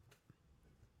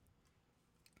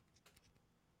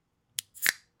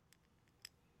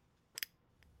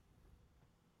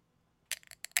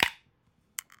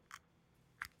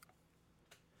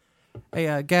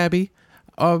Hey, Gabby,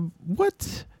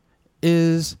 what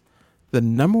is the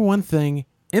number one thing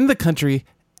in the country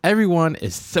everyone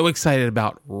is so excited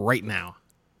about right now?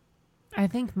 I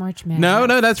think March Madness.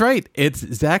 No, that's right. It's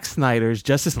Zack Snyder's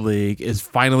Justice League is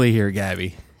finally here,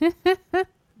 Gabby.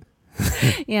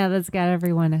 Yeah, that's got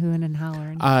everyone hooing and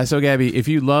hollering. So, Gabby, if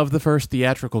you love the first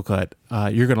theatrical cut,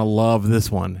 you're going to love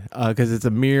this one because it's a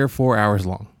mere 4 hours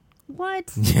long.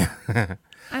 What? Yeah.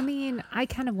 I mean, I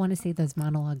kind of want to see those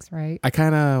monologues, right? I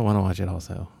kind of want to watch it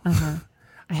also. Uh-huh.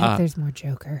 I hope there's more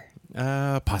Joker.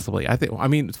 Possibly. I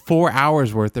mean, 4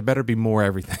 hours worth. There better be more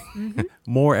everything. Mm-hmm.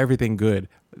 More everything good.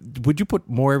 Would you put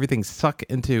more everything suck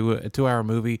into a 2 hour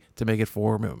movie to make it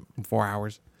 4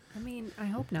 hours? I mean, I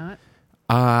hope not.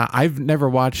 I've never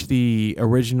watched the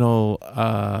original.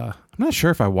 I'm not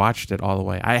sure if I watched it all the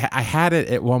way. I had it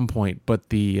at one point, but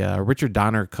the Richard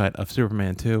Donner cut of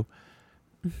Superman 2,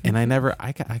 and I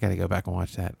got to go back and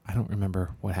watch that. I don't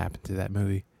remember what happened to that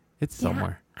movie. It's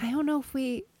somewhere. I don't know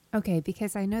if okay,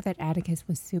 because I know that Atticus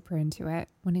was super into it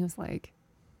when he was like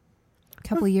a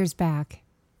couple of years back,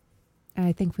 and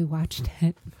I think we watched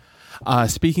it.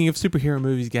 Speaking of superhero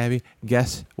movies, Gabby,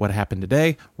 guess what happened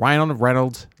today? Ryan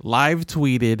Reynolds live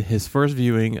tweeted his first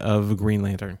viewing of Green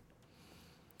Lantern.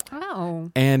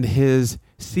 Oh. And his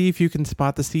see if you can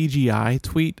spot the CGI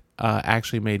tweet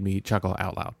actually made me chuckle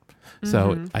out loud.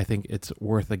 So I think it's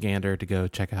worth a gander to go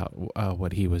check out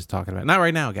what he was talking about. Not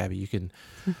right now, Gabby. You can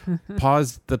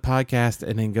pause the podcast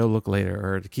and then go look later,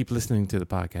 or keep listening to the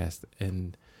podcast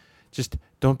and just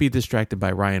don't be distracted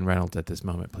by Ryan Reynolds at this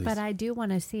moment, please. But I do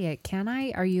want to see it. Can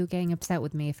I? Are you getting upset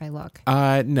with me if I look?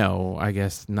 No, I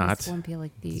guess not. This won't be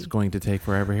like It's going to take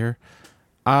forever here.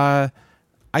 I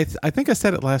think I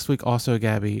said it last week also,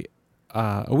 Gabby.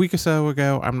 A week or so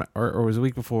ago, or it was a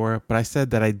week before, but I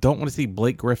said that I don't want to see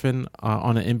Blake Griffin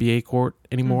on an NBA court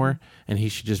anymore, and he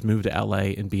should just move to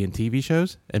LA and be in TV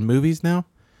shows and movies now.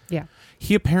 Yeah.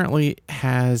 He apparently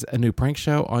has a new prank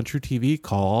show on True TV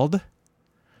called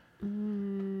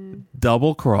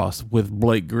Double Cross with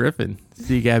Blake Griffin.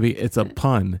 See, Gabby, it's a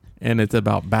pun, and it's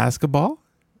about basketball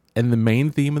and the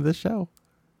main theme of the show.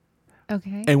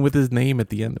 Okay. And with his name at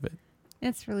the end of it.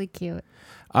 It's really cute.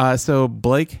 So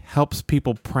Blake helps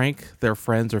people prank their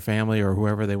friends or family or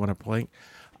whoever they want to prank.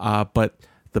 But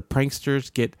the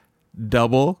pranksters get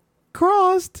double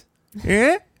crossed.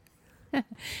 Eh?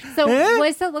 So what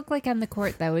does it look like on the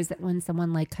court, though? Is it when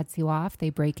someone like cuts you off, they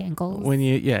break ankles?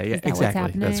 Yeah, that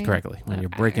exactly. That's correctly. When you're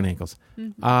breaking ankles.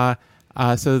 So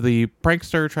the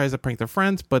prankster tries to prank their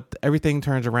friends, but everything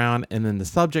turns around, and then the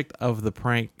subject of the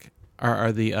prank,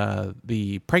 or the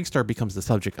prankster becomes the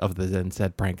subject of the then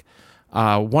said prank.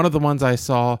 One of the ones I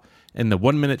saw in the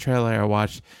 1 minute trailer I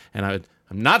watched, and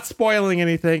I'm not spoiling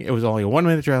anything. It was only a 1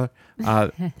 minute trailer.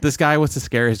 This guy wants to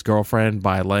scare his girlfriend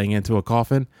by laying into a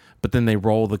coffin, but then they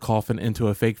roll the coffin into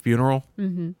a fake funeral,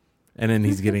 and then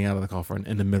he's getting out of the coffin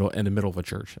in the middle of a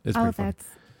church. It's pretty funny.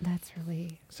 That's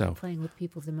really So playing with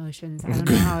people's emotions. I don't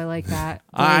know how I like that.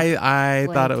 I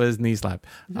thought it was knee slap.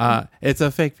 It's a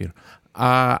fake funeral.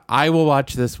 I will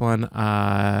watch this one.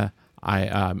 I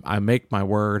make my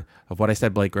word of what I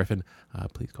said, Blake Griffin.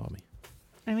 Please call me.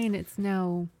 I mean, it's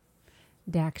no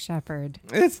Dax Shepard.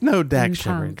 It's no Dax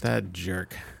Shepard. That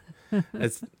jerk.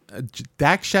 It's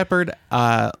Dax Shepard.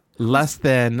 Less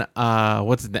than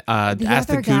what's the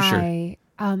Aston Kutcher.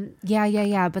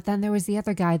 Yeah. But then there was the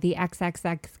other guy, the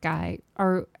XXX guy,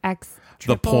 or X.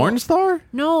 The porn star?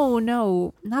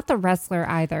 No, not the wrestler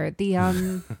either.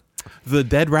 The the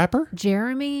dead rapper?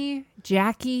 Jamie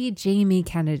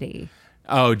Kennedy.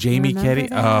 Oh, Jamie Kennedy.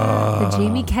 The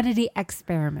Jamie Kennedy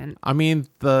experiment. I mean,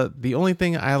 the only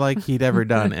thing I like he'd ever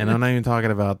done, and I'm not even talking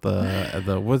about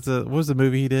the what was the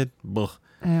movie he did? Ugh.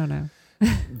 I don't know.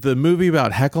 The movie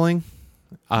about heckling.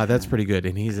 That's pretty good,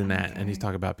 and he's in that, and he's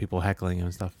talking about people heckling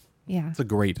and stuff. Yeah, it's a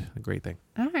great thing.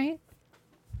 All right.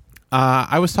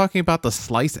 I was talking about the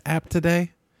Slice app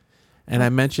today, and I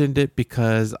mentioned it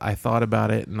because I thought about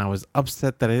it, and I was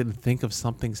upset that I didn't think of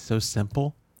something so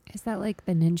simple. Is that like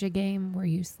the ninja game where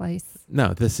you slice?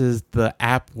 No, this is the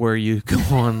app where you go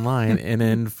online and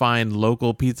then find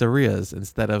local pizzerias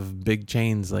instead of big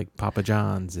chains like Papa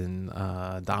John's and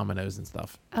Domino's and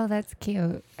stuff. Oh, that's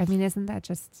cute. I mean, isn't that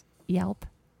just Yelp?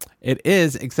 It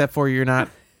is, except for you're not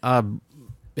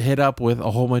hit up with a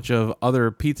whole bunch of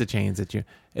other pizza chains that you.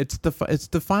 It's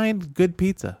to find good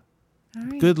pizza,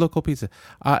 right. Good local pizza.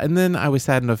 And then I was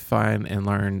saddened to find and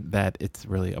learn that it's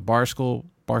really a Barstool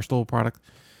product.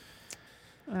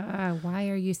 Why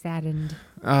are you saddened?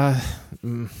 So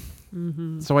I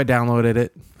downloaded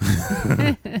it.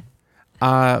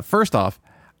 First off,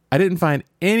 I didn't find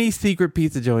any secret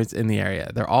pizza joints in the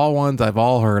area. They're all ones I've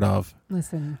all heard of.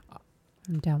 Listen,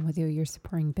 I'm done with you. You're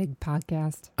supporting big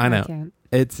podcast. I know. can't.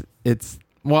 It's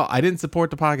well, I didn't support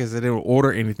the podcast. I didn't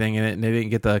order anything in it, and they didn't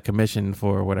get the commission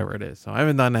for whatever it is. So I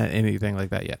haven't done anything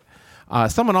like that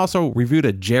yet. Someone also reviewed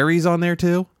a Jerry's on there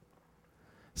too.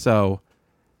 So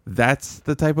that's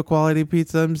the type of quality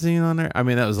pizza I'm seeing on there. I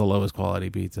mean, that was the lowest quality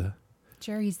pizza.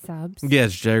 Jerry's Subs.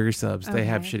 Yes, Jerry's Subs. They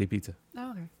have Okay. shitty pizza.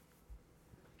 Oh, okay.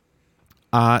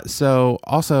 So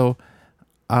also,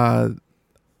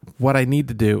 what I need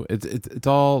to do, it's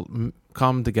all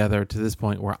come together to this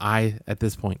point where I, at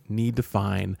this point, need to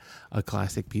find a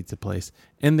classic pizza place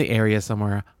in the area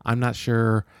somewhere. I'm not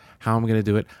sure how I'm going to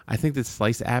do it. I think the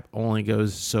Slice app only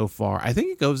goes so far. I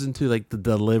think it goes into like the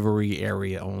delivery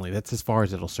area only. That's as far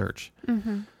as it'll search.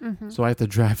 So I have to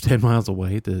drive 10 miles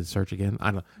away to search again.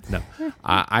 I don't know.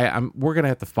 We're going to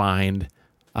have to find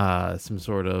some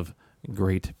sort of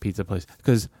great pizza place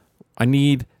because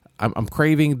I'm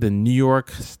craving the New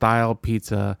York style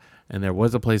pizza, and there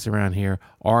was a place around here,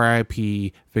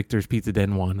 RIP Victor's Pizza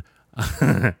Den 1.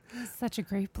 It's such a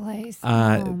great place.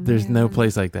 There's no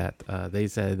place like that. They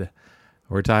said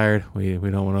we're tired. We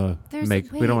don't want to we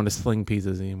don't want to sling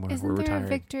pizzas anymore. Isn't we're there retired. a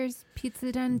Victor's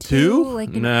Pizza Den 2? Like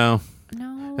No.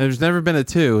 There's never been a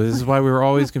 2. This is why we were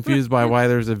always confused by why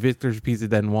there's a Victor's Pizza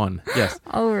Den 1. Yes.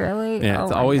 Oh, really? Yeah,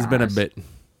 it's always been a bit.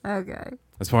 Okay.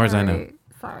 As far as I know.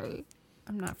 Sorry.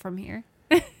 I'm not from here.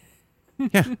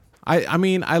 Yeah. I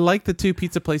mean, I like the 2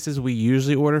 pizza places we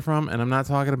usually order from, and I'm not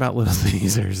talking about Little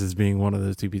Caesars as being one of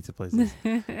those 2 pizza places.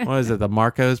 What is it? The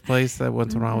Marco's place that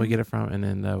once in a while we get it from, and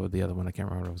then the other one, I can't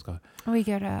remember what it was called. We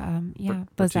go to,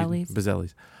 Bozzelli's.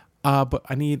 Bozzelli's. But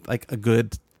I need like a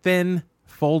good, thin,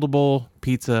 foldable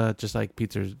pizza, just like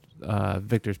Victor's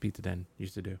Pizza Den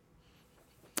used to do.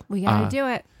 We got to do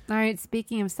it. All right.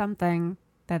 Speaking of something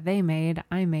that they made,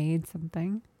 I made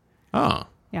something. Oh.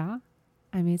 Yeah.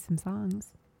 I made some songs.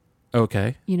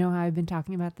 Okay. You know how I've been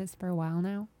talking about this for a while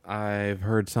now? I've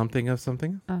heard something of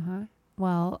something. Uh-huh.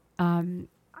 Well,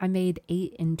 I made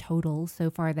 8 in total so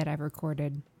far that I've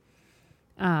recorded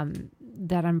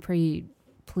that I'm pretty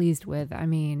pleased with. I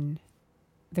mean,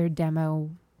 they're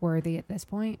demo worthy at this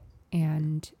point,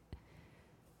 and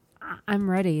I'm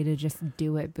ready to just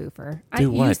do it, Boofer. What?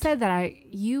 You said that I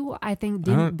think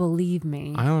didn't believe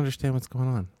me. I don't understand what's going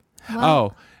on.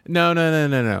 Well,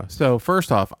 No. So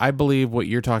first off, I believe what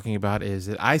you're talking about is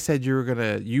that I said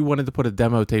you wanted to put a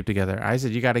demo tape together. I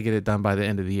said you got to get it done by the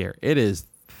end of the year. It is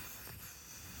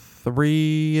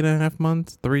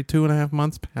 2.5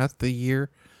 months past the year.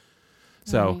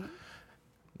 So right.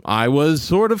 I was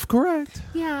sort of correct.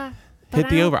 Yeah. Hit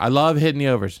the over. I love hitting the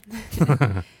overs.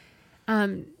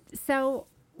 So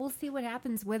we'll see what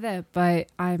happens with it, but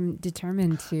I'm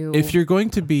determined to. If you're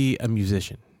going to be a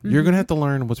musician, you're going to have to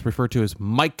learn what's referred to as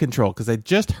mic control, because I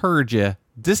just heard you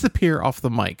disappear off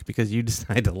the mic because you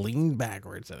decided to lean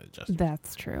backwards and it just.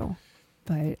 That's true,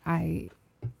 but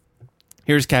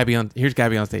Here's Gabby on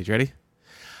stage. Ready?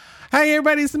 Hey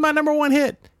everybody, this is my number 1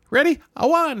 hit. Ready? A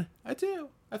 1, a 2,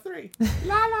 a 3.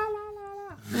 La la la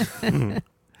la la.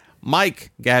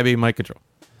 Mike, Gabby, mic control.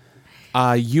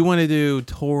 You want to do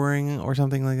touring or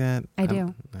something like that? I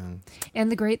do.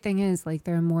 And the great thing is, like,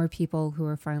 there are more people who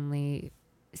are finally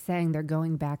saying they're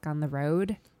going back on the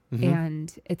road. Mm-hmm.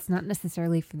 And it's not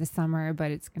necessarily for the summer,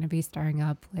 but it's going to be starting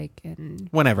up like in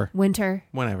whenever winter.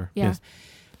 Whenever. Yeah.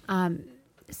 Yes.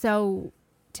 So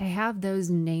to have those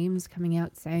names coming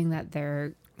out saying that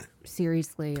they're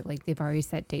seriously, like, they've already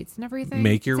set dates and everything.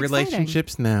 Make your it's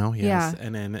relationships now. Yes. Yeah.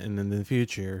 And then in the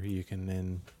future, you can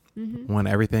then, when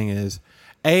everything is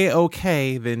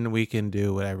A-okay, then we can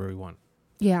do whatever we want.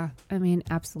 Yeah. I mean,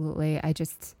 absolutely.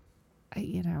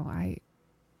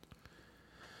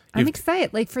 I'm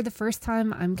excited. Like, for the first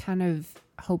time, I'm kind of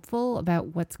hopeful about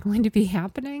what's going to be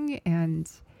happening,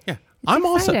 and yeah, I'm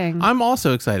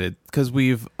also excited because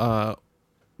we've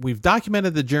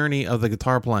documented the journey of the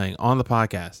guitar playing on the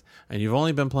podcast, and you've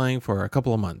only been playing for a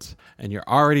couple of months, and you're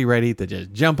already ready to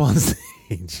just jump on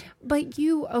stage. But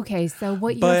you're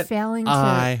failing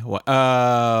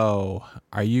to.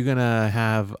 Are you gonna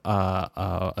have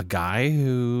a guy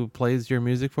who plays your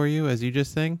music for you as you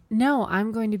just sing? No,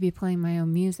 I'm going to be playing my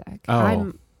own music. Oh.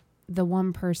 I'm the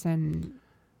one person.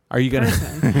 Are you gonna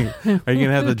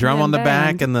have the drum on the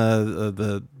back and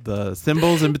the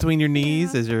cymbals in between your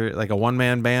knees? Is there like a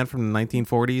one-man band from the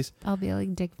 1940s? I'll be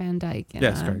like Dick Van Dyke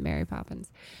and Mary Poppins.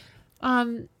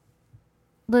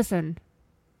 Listen,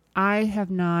 I have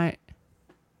not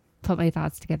put my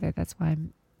thoughts together. That's why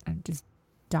I'm just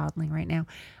dawdling right now.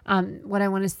 What I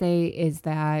want to say is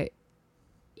that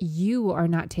you are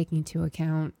not taking into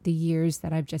account the years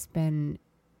that I've just been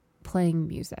playing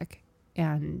music,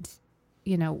 and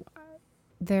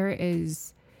there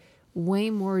is way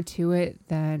more to it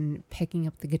than picking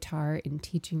up the guitar and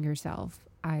teaching yourself.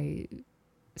 I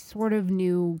sort of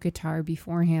knew guitar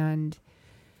beforehand,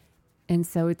 and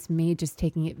so it's me just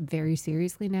taking it very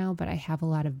seriously now, but I have a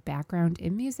lot of background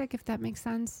in music, if that makes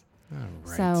sense. All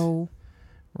right. So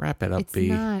wrap it up, it's B.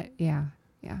 not, yeah.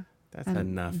 That's I'm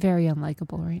enough. very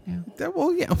unlikable right now.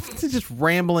 Well, yeah, just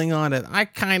rambling on it. I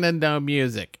kind of know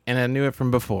music, and I knew it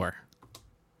from before.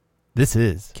 This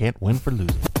is Can't Win for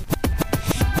Losing.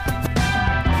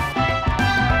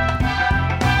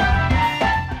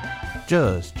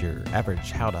 Just your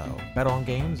average how to bet on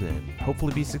games and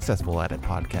hopefully be successful at it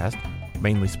podcast.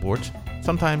 Mainly sports,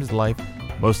 sometimes life,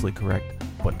 mostly correct,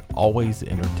 but always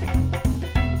entertaining.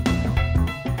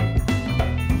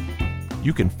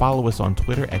 You can follow us on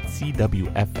Twitter at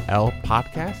CWFL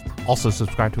Podcast. Also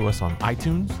subscribe to us on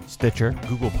iTunes, Stitcher,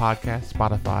 Google Podcasts,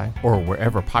 Spotify, or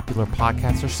wherever popular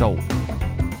podcasts are sold.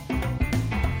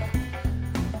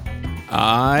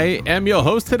 I am your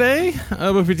host today,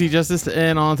 Boofer T. Justice,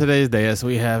 and on today's dais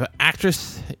we have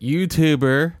actress,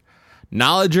 YouTuber,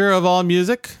 knowledger of all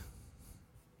music,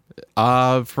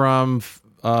 from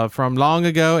long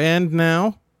ago and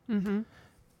now,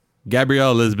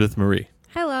 Gabrielle Elizabeth Marie.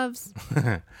 Hi, loves.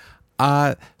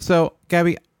 So,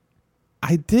 Gabby,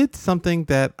 I did something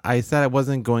that I said I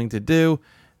wasn't going to do,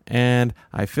 and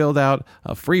I filled out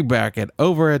a free bracket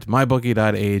over at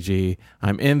mybookie.ag.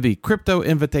 I'm in the crypto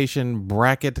invitation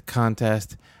bracket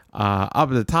contest up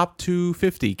at the top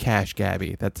 250 cash,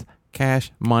 Gabby. That's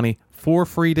cash money for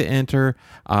free to enter.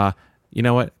 You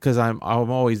know what? Because I'm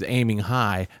always aiming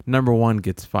high. Number one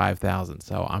gets 5,000,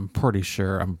 so I'm pretty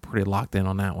sure I'm pretty locked in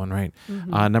on that one, right?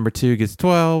 Number two gets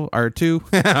 12 or 2.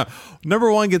 Number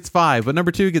one gets 5, but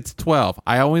number 2 gets 12.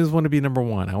 I always want to be number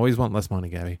one. I always want less money,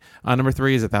 Gabby. Number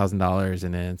 3 is $1,000,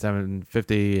 and then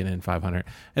 $750, and then $500,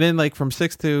 and then like from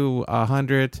 6 to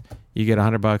 100. You get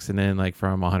 $100, and then like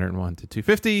from 101 to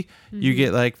 250, you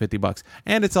get like $50,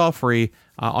 and it's all free.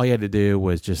 All you had to do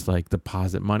was just like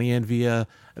deposit money in via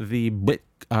the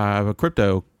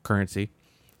cryptocurrency,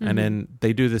 and then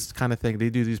they do this kind of thing. They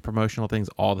do these promotional things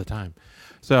all the time.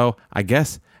 So I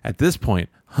guess at this point,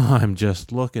 I'm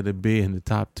just looking to be in the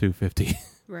top 250.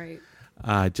 Right.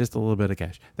 Just a little bit of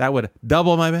cash. That would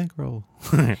double my bankroll.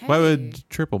 Hey. Why would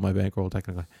triple my bankroll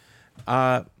technically?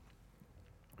 I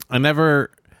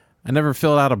never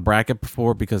filled out a bracket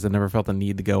before because I never felt the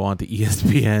need to go on to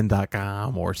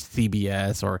ESPN.com or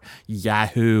CBS or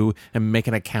Yahoo and make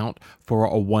an account for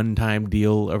a one-time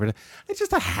deal over there. It's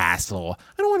just a hassle.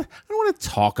 I don't want to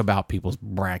talk about people's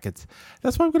brackets.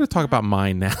 That's why I'm going to talk about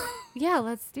mine now. Yeah,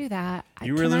 let's do that.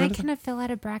 You really Can I fill out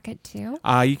a bracket too?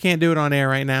 You can't do it on air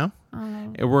right now.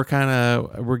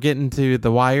 We're getting to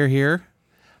the wire here.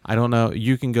 I don't know.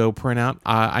 You can go print out.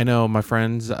 I know my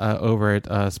friends over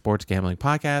at Sports Gambling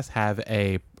Podcast have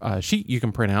a sheet you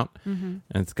can print out, and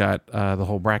it's got the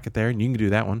whole bracket there, and you can do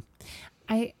that one.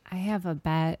 I have a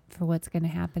bet for what's going to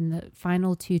happen. The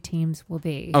final 2 teams will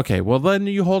be. Okay, well then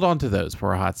you hold on to those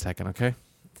for a hot second, okay?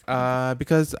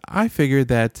 Because I figured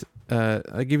that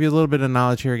I give you a little bit of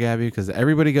knowledge here, Gabby, because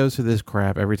everybody goes through this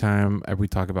crap every time we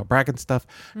talk about bracket stuff.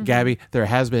 Gabby, there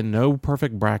has been no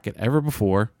perfect bracket ever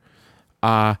before.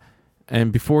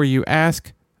 And before you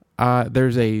ask,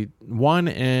 there's a 1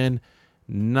 in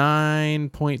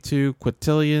 9.2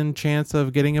 quintillion chance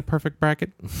of getting a perfect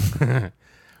bracket,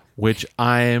 which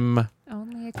I'm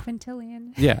only a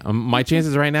quintillion. Yeah, my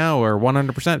chances right now are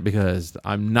 100% because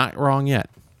I'm not wrong yet.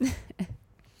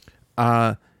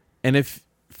 And if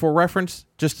for reference,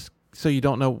 just so you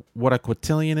don't know what a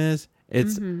quintillion is,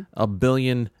 it's a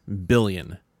billion.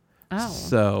 Oh,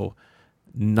 so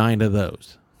 9 of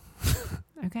those.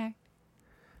 Okay.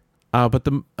 But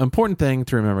the important thing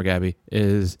to remember, Gabby,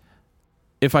 is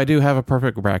if I do have a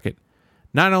perfect bracket,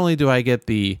 not only do I get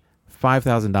the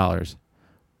 $5,000,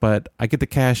 but I get to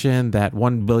cash in that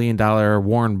 $1 billion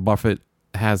Warren Buffett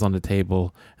has on the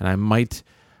table, and I might,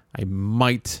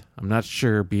 I'm not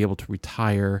sure, be able to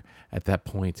retire at that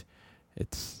point.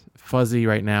 It's fuzzy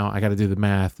right now. I got to do the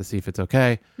math to see if it's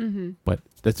okay, but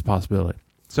that's a possibility.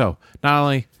 So not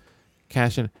only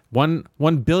cash in 1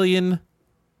 billion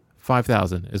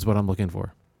 5,000 is what I'm looking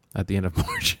for at the end of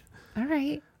March. All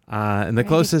right. And the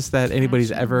closest that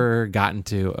anybody's ever gotten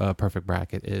to a perfect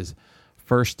bracket is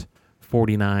first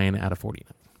 49 out of 49,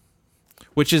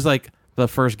 which is like the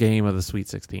first game of the Sweet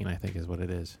 16, I think is what it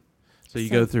is. So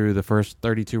you go through the first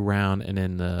 32 round and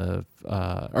then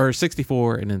or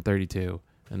 64 and then 32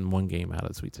 and one game out of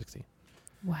the Sweet 16.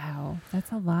 Wow.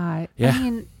 That's a lot. Yeah. I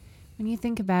mean, when you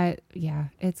think about it, yeah,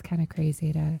 it's kind of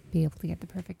crazy to be able to get the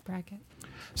perfect bracket.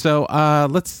 So I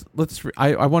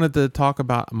wanted to talk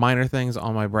about minor things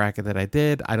on my bracket that I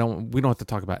did. We don't have to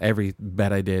talk about every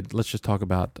bet I did. Let's just talk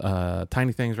about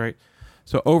tiny things, right?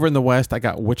 So over in the West, I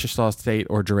got Wichita State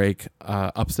or Drake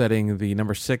upsetting the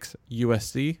number 6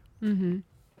 USC.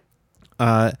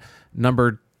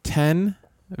 Number 10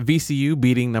 VCU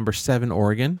beating number 7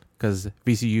 Oregon, because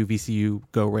VCU,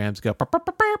 go Rams, go.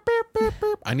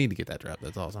 I need to get that drop.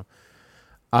 That's awesome.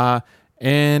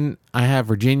 And I have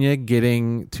Virginia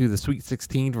getting to the Sweet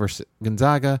 16 versus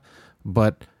Gonzaga,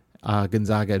 but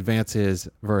Gonzaga advances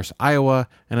versus Iowa,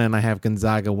 and then I have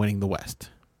Gonzaga winning the West.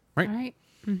 Right? All right.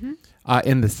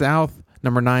 In the South,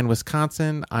 number 9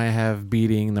 Wisconsin, I have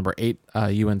beating number 8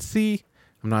 UNC.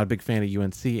 I'm not a big fan of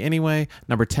UNC anyway.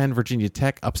 Number 10 Virginia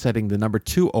Tech upsetting the number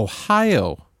 2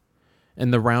 Ohio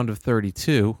in the round of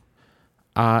 32.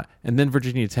 And then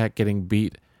Virginia Tech getting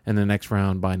beat in the next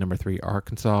round by number 3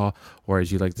 Arkansas, or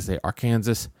as you like to say,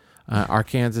 Arkansas.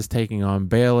 Arkansas taking on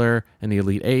Baylor in the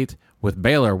Elite 8, with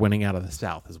Baylor winning out of the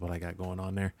South is what I got going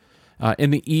on there. In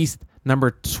the East,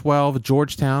 number 12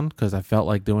 Georgetown, because I felt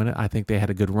like doing it. I think they had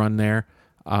a good run there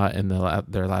in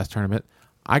their last tournament.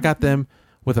 I got them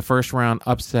with a first round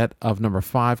upset of number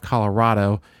 5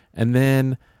 Colorado, and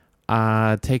then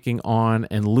taking on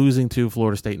and losing to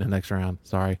Florida State in the next round.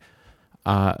 Sorry.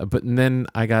 But then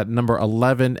I got number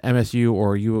 11 MSU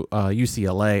or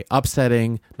UCLA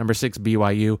upsetting number 6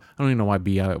 BYU. I don't even know why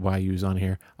BYU is on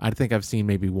here. I think I've seen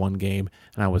maybe one game,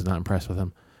 and I was not impressed with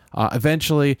them.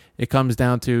 Eventually, it comes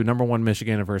down to number 1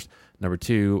 Michigan versus number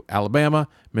 2 Alabama.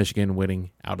 Michigan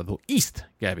winning out of the East,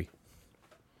 Gabby.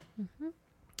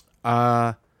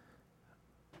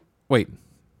 Wait.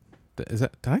 Did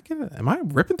I get it? Am I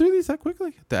ripping through these that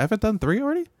quickly? I haven't done 3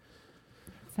 already?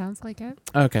 Sounds like it.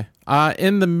 Okay.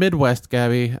 In the Midwest,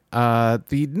 Gabby,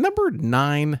 the number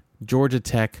 9 Georgia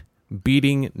Tech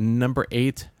beating number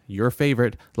 8, your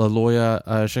favorite,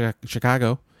 Loyola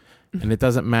Chicago. And it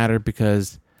doesn't matter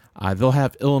because they'll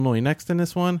have Illinois next in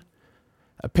this one.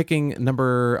 Picking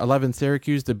number 11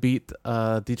 Syracuse to beat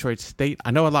Detroit State.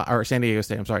 I know San Diego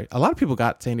State. I'm sorry. A lot of people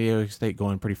got San Diego State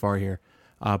going pretty far here,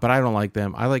 but I don't like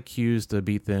them. I like Q's to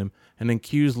beat them, and then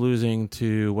Q's losing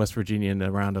to West Virginia in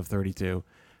the round of 32.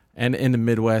 And in the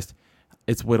Midwest,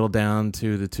 it's whittled down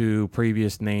to the 2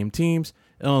 previous named teams,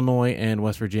 Illinois and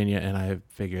West Virginia, and I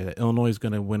figure that Illinois is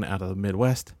going to win out of the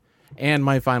Midwest. And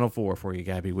my final 4 for you,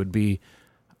 Gabby, would be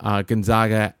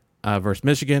Gonzaga versus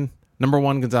Michigan. Number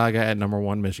 1 Gonzaga at number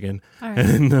 1 Michigan, right.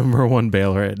 And number 1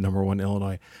 Baylor at number 1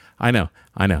 Illinois. I know.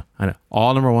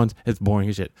 All number 1s, it's boring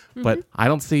as shit. But I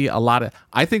don't see a lot of.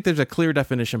 I think there's a clear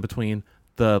definition between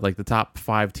the top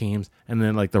 5 teams and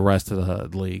then like the rest of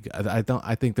the league.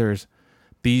 I think there's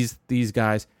these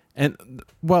guys. And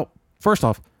well, first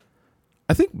off,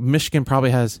 I think Michigan probably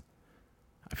has.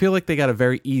 I feel like they got a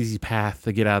very easy path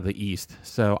to get out of the East.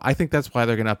 So I think that's why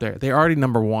they're going to up there. They're already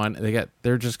number 1. I think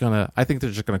they're just going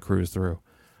to cruise through.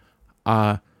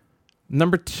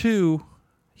 Number 2,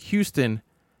 Houston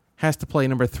has to play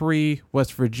number 3,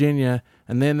 West Virginia.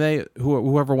 And then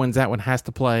whoever wins that one has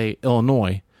to play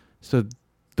Illinois. So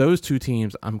those 2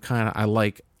 teams I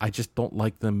like. I just don't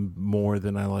like them more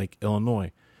than I like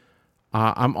Illinois.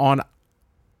 I'm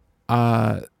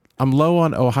low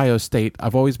on Ohio State.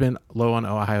 I've always been low on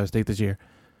Ohio State this year,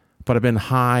 but I've been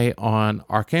high on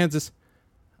Arkansas,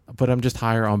 but I'm just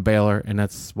higher on Baylor, and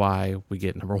that's why we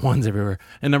get number 1s everywhere.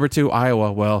 And number 2,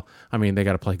 Iowa, well, I mean, they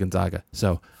got to play Gonzaga.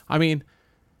 So, I mean,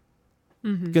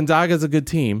 Gonzaga's a good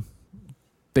team.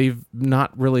 They've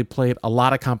not really played a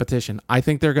lot of competition. I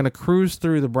think they're going to cruise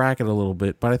through the bracket a little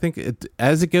bit, but I think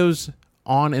as it goes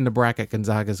on in the bracket,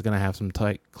 Gonzaga is going to have some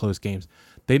tight, close games.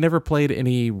 They never played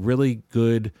any really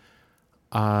good,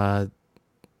 they've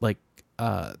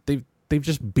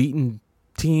just beaten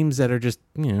teams that are just,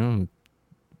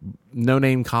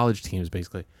 no-name college teams,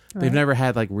 basically. Right. They've never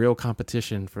had, like, real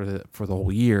competition for the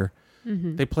whole year.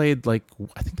 Mm-hmm. They played, I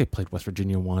think they played West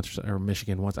Virginia once or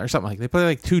Michigan once or something like that. They played,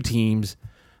 like, 2 teams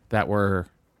that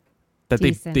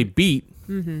they beat,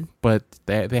 but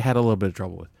they had a little bit of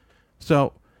trouble with.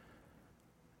 So,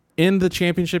 in the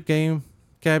championship game,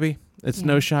 Gabby, it's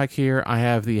no shock here. I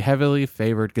have the heavily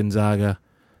favored Gonzaga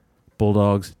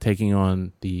Bulldogs taking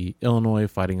on the Illinois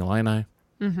Fighting Illini.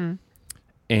 Mm-hmm.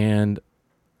 And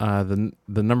the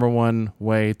number 1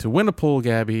 way to win a poll,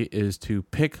 Gabby, is to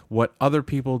pick what other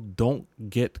people don't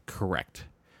get correct.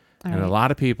 All and right. A lot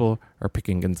of people are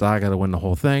picking Gonzaga to win the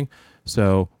whole thing.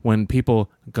 So when people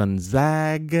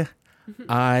Gonzaga,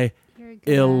 I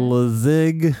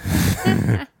Illzig.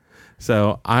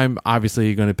 So I'm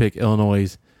obviously going to pick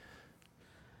Illinois.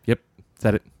 Yep,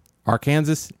 said it.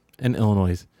 Arkansas and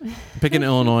Illinois. Picking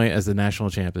Illinois as the national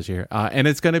champ this year, and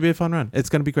it's going to be a fun run. It's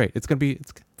going to be great. It's going to be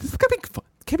fun. It's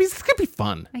going to be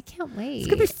fun. I can't wait. It's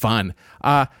going to be fun.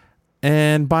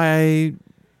 And by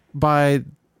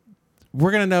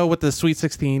we're going to know what the Sweet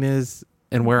 16 is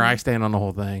and where I stand on the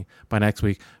whole thing by next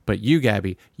week. But you,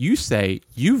 Gabby, you say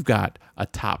you've got a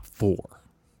top 4.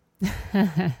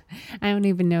 I don't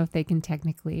even know if they can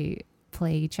technically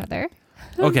play each other.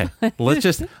 Okay, let's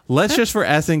just for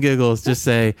S and giggles just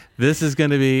say this is going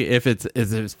to be if it's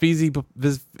feasible.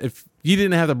 If you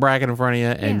didn't have the bracket in front of you,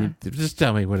 and you, just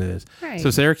tell me what it is. Right. So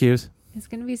Syracuse. It's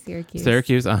going to be Syracuse.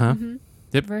 Syracuse.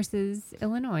 Yep. Versus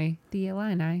Illinois, the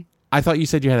Illini. I thought you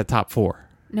said you had a top 4.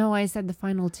 No, I said the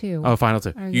final 2. Oh, final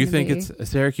 2. You think it's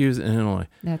Syracuse and Illinois?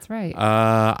 That's right.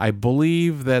 I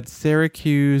believe that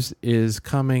Syracuse is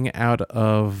coming out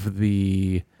of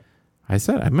the.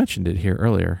 I mentioned it here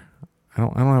earlier. I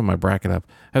don't have my bracket up.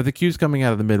 I have the Q's coming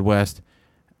out of the Midwest,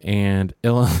 and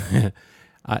Illinois.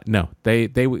 No, they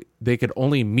could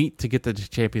only meet to get to the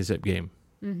championship game.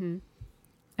 Mm-hmm.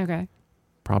 Okay.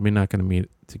 Probably not going to meet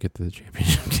to get to the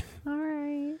championship game. All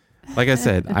right. Like I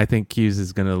said, I think Q's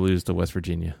is going to lose to West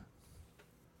Virginia.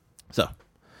 So,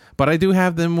 but I do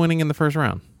have them winning in the first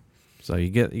round. So you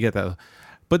get that.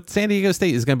 But San Diego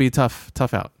State is going to be tough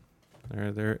out.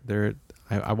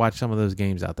 I watched some of those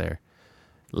games out there.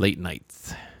 Late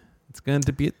nights. It's going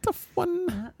to be a tough one.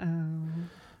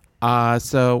 Uh-oh.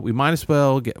 So we might as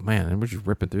well and we're just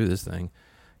ripping through this thing.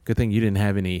 Good thing you didn't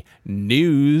have any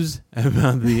news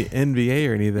about the NBA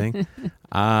or anything.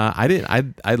 I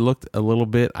didn't. I looked a little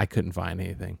bit. I couldn't find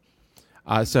anything.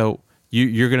 So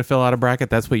you're going to fill out a bracket?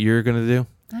 That's what you're going to do?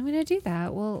 I'm going to do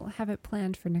that. We'll have it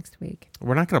planned for next week.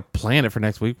 We're not going to plan it for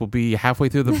next week. We'll be halfway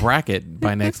through the bracket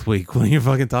by next week. What are you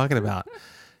fucking talking about?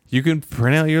 You can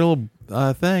print out your little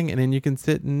thing, and then you can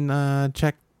sit and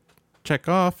check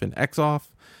off and X off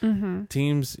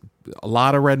teams. A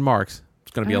lot of red marks.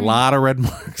 It's going to be a lot of red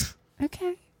marks.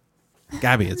 Okay.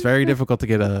 Gabby, it's very difficult to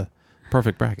get a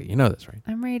perfect bracket. You know this, right?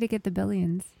 I'm ready to get the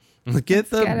billions. Get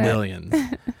the billions.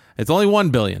 It's only 1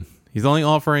 billion. He's only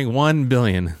offering 1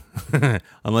 billion.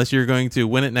 Unless you're going to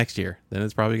win it next year. Then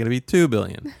it's probably going to be 2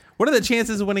 billion. What are the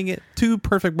chances of winning it? 2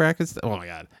 perfect brackets? Oh my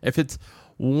God. If it's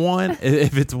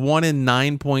 1 in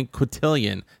 9 point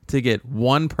quintillion to get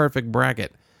 1 perfect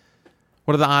bracket,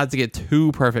 what are the odds to get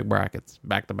 2 perfect brackets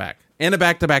back to back? And a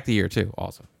back to back the year too,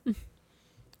 also.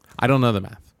 I don't know the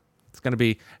math. It's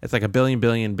like a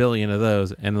billion of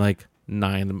those, and like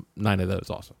nine of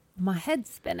those also. My head's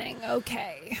spinning.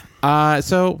 Okay.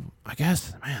 So I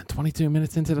guess, 22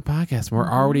 minutes into the podcast, we're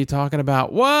already talking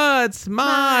about what's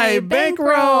my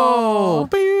bankroll.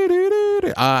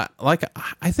 Like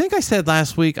I think I said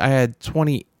last week I had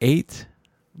 28,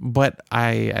 but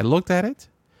I looked at it,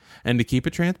 and to keep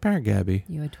it transparent, Gabby,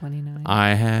 You had 29.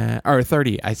 I had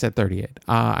 30. I said 38.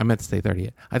 I meant to say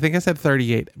 38. I think I said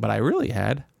 38, but I really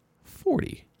had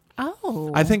 40.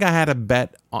 Oh. I think I had a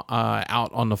bet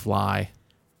out on the fly.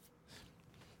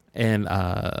 And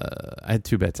I had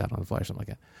 2 bets out on the fly or something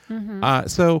like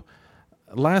that. So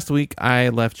last week I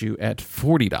left you at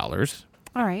 $40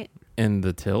 All right. in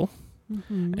the till.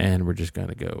 And we're just going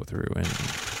to go through and...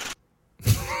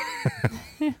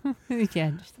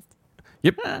 Yeah.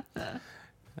 Yep.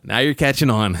 Now you're catching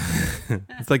on.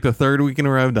 It's like the 3rd week in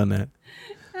a row I've done that.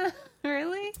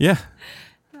 Really? Yeah.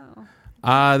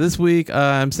 Oh. This week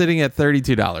I'm sitting at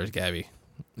 $32, Gabby.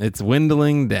 It's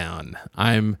dwindling down.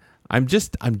 I'm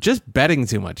just betting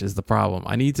too much is the problem.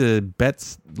 I need to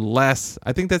bet less.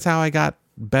 I think that's how I got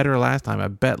better last time. I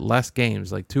bet less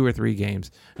games, like 2 or 3 games.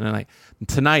 And then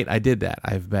tonight I did that.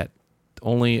 I've bet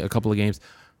only a couple of games.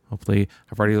 Hopefully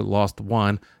I've already lost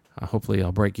 1. Hopefully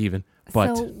I'll break even.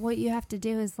 But so what you have to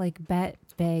do is like bet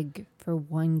big for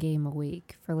 1 game a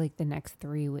week for like the next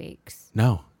 3 weeks.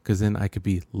 no, because then I could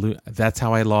be... That's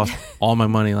how I lost all my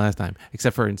money last time.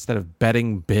 Except for instead of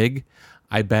betting big,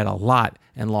 I bet a lot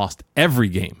and lost every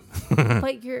game.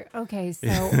 But you're okay.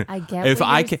 So I get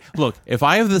If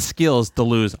I have the skills to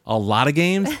lose a lot of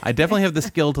games, I definitely have the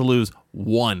skill to lose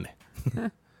 1.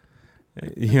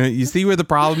 You see where the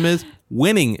problem is?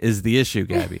 Winning is the issue,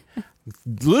 Gabby.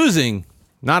 Losing,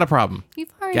 not a problem. You've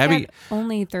already Gabby, got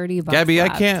only $30. Gabby,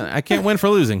 left. I can't win for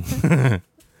losing.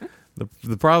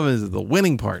 The problem is the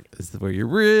winning part is where you're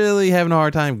really having a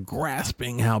hard time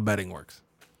grasping how betting works.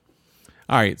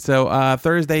 All right, so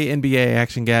Thursday NBA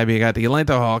action, Gabby. I got the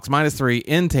Atlanta Hawks -3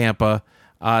 in Tampa.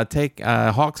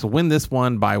 Hawks win this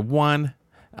one by 1.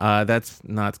 That's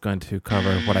not going to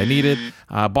cover what I needed.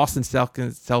 Boston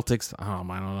Celtics. I don't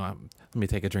know. Let me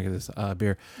take a drink of this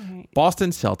beer. Right.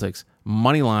 Boston Celtics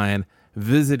money line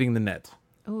visiting the Nets.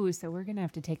 Ooh, so we're gonna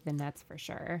have to take the Nets for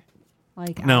sure.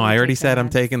 Like, No, I would already take the said I'm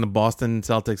Nets. taking the Boston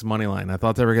Celtics money line. I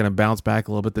thought they were going to bounce back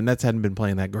a little bit. The Nets hadn't been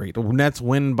playing that great. The Nets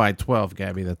win by 12,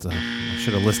 Gabby. I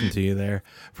should have listened to you there.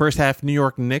 First half, New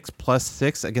York Knicks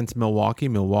 +6 against Milwaukee.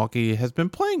 Milwaukee has been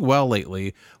playing well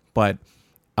lately, but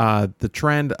the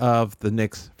trend of the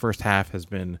Knicks first half has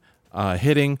been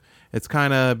hitting. It's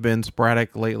kind of been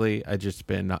sporadic lately. I just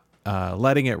been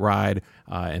letting it ride,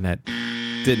 and that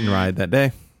didn't ride that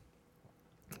day.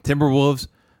 Timberwolves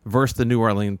versus the New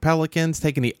Orleans Pelicans,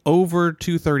 taking the over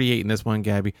 238 in this one,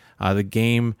 Gabby. The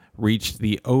game reached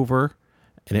the over,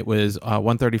 and it was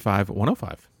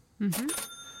 135-105. Mm-hmm.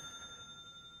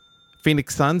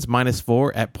 Phoenix Suns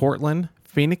 -4 at Portland.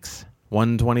 Phoenix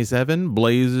 127.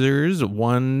 Blazers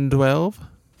 112.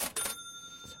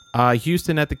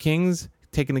 Houston at the Kings,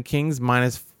 taking the Kings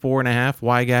 -4.5.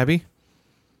 Why, Gabby?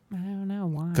 I don't know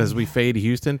why. Because we fade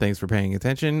Houston. Thanks for paying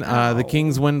attention. The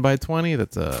Kings win by 20.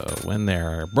 That's a win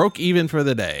there. Broke even for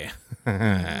the day.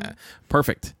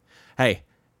 Perfect. Hey,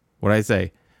 what I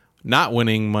say? Not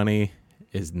winning money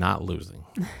is not losing.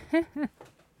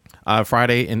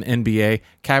 Friday in NBA,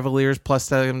 Cavaliers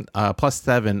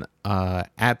 +7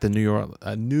 at the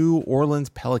New Orleans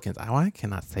Pelicans. I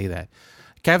cannot say that.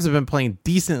 Cavs have been playing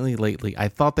decently lately. I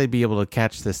thought they'd be able to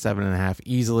catch this 7.5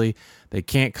 easily. They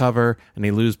can't cover, and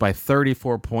they lose by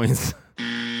 34 points.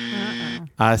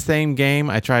 Same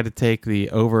game. I tried to take the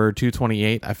over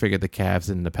 228. I figured the Cavs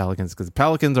and the Pelicans, because the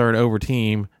Pelicans are an over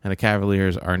team, and the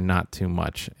Cavaliers are not too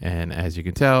much. And as you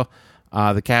can tell,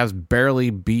 the Cavs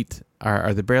barely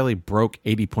broke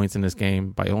 80 points in this game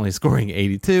by only scoring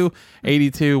 82.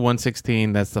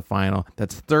 116. That's the final.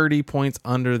 That's 30 points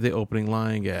under the opening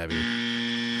line, Gabby.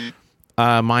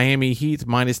 Miami Heat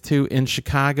 -2 in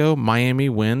Chicago. Miami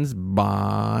wins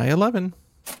by 11.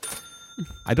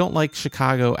 I don't like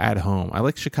Chicago at home. I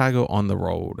like Chicago on the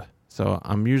road. So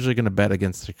I'm usually going to bet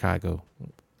against Chicago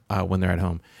when they're at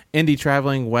home. Indy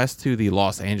traveling west to the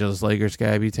Los Angeles Lakers,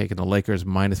 Gabby, taking the Lakers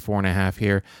 -4.5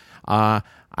 here. I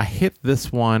hit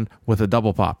this one with a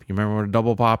double pop. You remember what a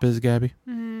double pop is, Gabby?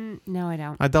 No, I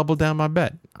don't. I doubled down my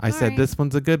bet. I said this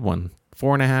one's a good one.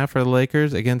 4.5 for the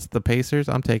Lakers against the Pacers.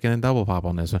 I'm taking a double pop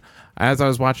on this one. As I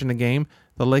was watching the game,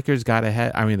 the Pacers got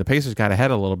ahead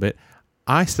a little bit.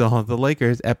 I still have the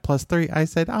Lakers at +3. I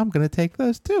said, I'm going to take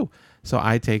those too. So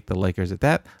I take the Lakers at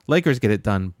that. Lakers get it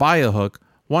done by a hook,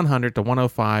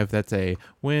 100-105. That's a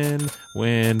win,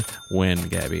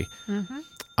 Gabby. Mm-hmm.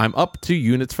 I'm up 2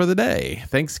 units for the day.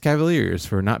 Thanks, Cavaliers,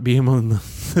 for not being able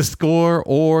to score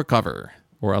or cover,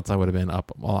 or else I would have been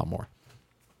up a lot more.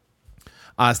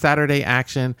 Saturday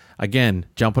action, again,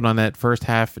 jumping on that first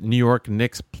half. New York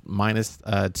Knicks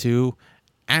 -2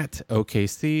 at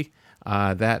OKC.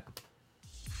 That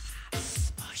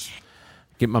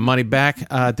get my money back.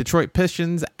 Detroit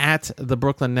Pistons at the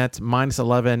Brooklyn Nets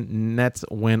 -11. Nets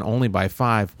win only by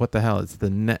 5. What the hell? It's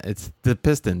the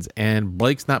Pistons, and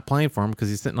Blake's not playing for him because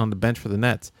he's sitting on the bench for the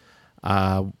Nets.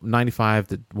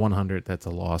 95-100. That's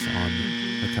a loss on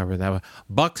the cover that way.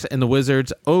 Bucks and the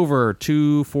Wizards over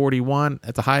 241.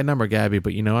 That's a high number, Gabby,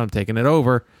 but you know I'm taking it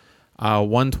over.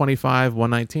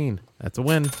 125-119. That's a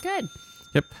win. Good.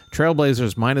 Yep.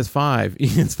 Trailblazers -5.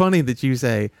 It's funny that you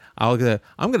say I'm going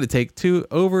to take 2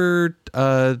 over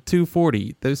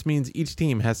 240. This means each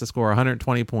team has to score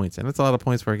 120 points, and that's a lot of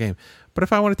points for a game. But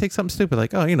if I want to take something stupid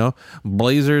like,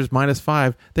 Blazers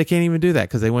 -5, they can't even do that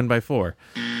because they win by 4.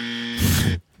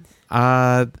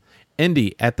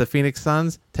 Indy at the Phoenix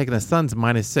Suns, taking the Suns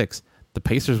 -6. The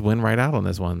Pacers win right out on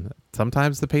this one.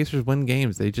 Sometimes the Pacers win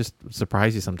games. They just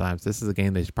surprise you sometimes. This is a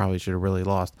game they probably should have really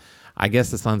lost. I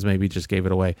guess the Suns maybe just gave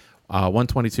it away.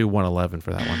 122-111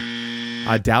 for that one.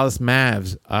 Dallas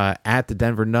Mavs at the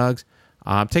Denver Nuggets.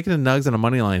 I'm taking the Nuggets on a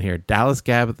money line here. Dallas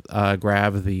grabbed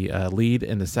the lead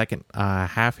in the second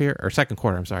half here, or second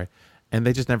quarter, I'm sorry. And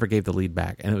they just never gave the lead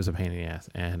back, and it was a pain in the ass.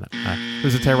 And it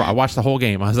was a terrible. I watched the whole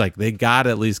game. I was like, they got to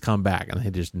at least come back, and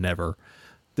they just never.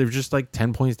 They were just like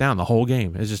 10 points down the whole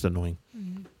game. It's just annoying.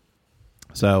 Mm-hmm.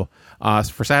 So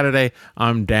for Saturday,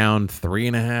 I'm down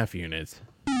 3.5 units.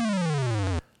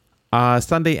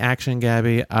 Sunday action,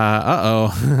 Gabby.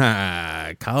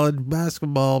 College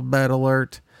basketball bet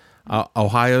alert.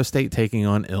 Ohio State taking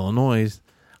on Illinois.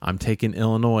 I'm taking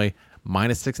Illinois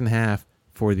 -6.5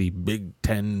 for the Big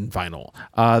Ten final.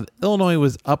 Illinois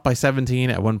was up by 17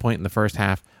 at one point in the first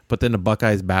half, but then the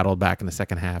Buckeyes battled back in the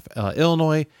second half.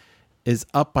 Illinois is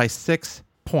up by 6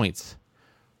 points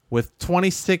with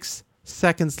 26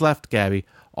 seconds left, Gabby.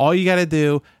 All you got to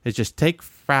do is just take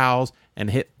fouls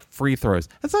and hit free throws.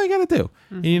 That's all you got to do.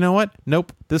 Mm-hmm. And you know what?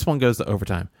 Nope. This one goes to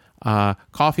overtime.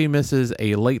 Coffee misses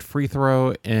a late free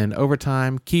throw in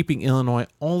overtime, keeping Illinois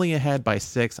only ahead by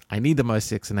 6. I need them by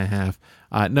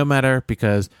 6.5. No matter,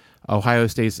 because Ohio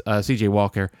State's C.J.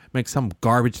 Walker makes some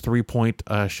garbage 3-point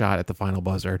shot at the final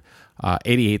buzzer.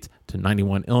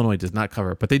 88-91. Illinois does not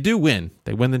cover, but they do win.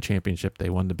 They win the championship. They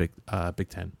won the Big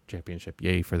Ten championship.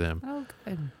 Yay for them. Oh,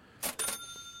 good.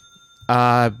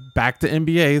 Back to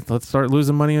NBA. Let's start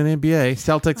losing money on the NBA.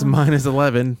 Celtics minus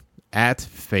 11 at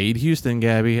Fade Houston,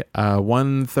 Gabby.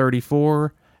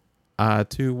 134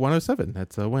 to 107.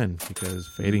 That's a win because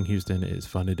fading Houston is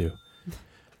fun to do.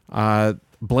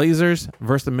 Blazers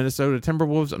versus the Minnesota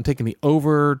Timberwolves. I'm taking the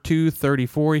over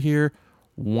 234 here.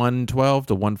 112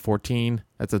 to 114.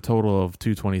 That's a total of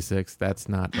 226. That's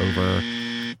not over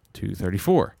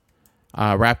 234.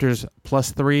 Raptors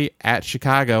 +3 at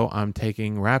Chicago. I'm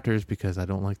taking Raptors because I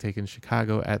don't like taking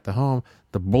Chicago at the home.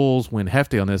 The Bulls win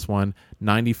hefty on this one,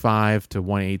 95 to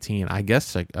 118. I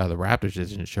guess the Raptors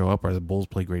just didn't show up, or the Bulls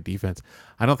play great defense.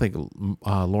 I don't think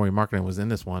Lauri Markkanen was in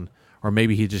this one, or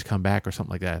maybe he just come back or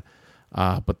something like that.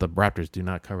 But the Raptors do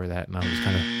not cover that, and I was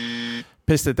kind of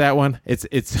pissed at that one.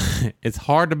 It's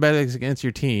hard to bet against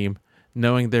your team,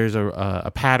 knowing there's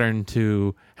a pattern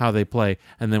to how they play,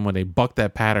 and then when they buck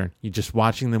that pattern, you just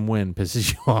watching them win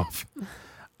pisses you off.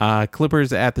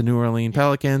 Clippers at the New Orleans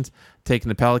Pelicans, taking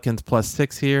the Pelicans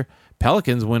 +6 here.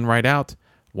 Pelicans win right out,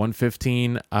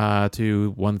 115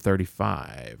 to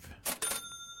 135.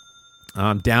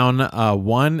 Down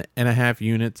 1.5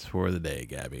 units for the day,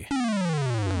 Gabby.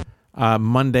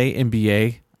 Monday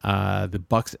NBA, the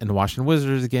Bucks and the Washington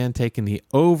Wizards again, taking the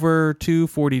over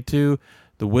 242.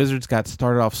 The Wizards got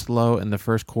started off slow in the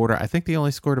first quarter. I think they only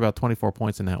scored about 24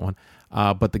 points in that one,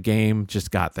 but the game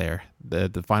just got there.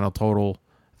 The final total,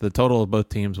 the total of both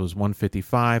teams was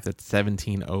 155. That's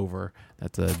 17 over.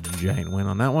 That's a giant win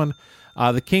on that one.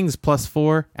 The Kings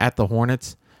 +4 at the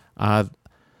Hornets. The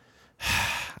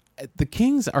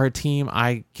Kings are a team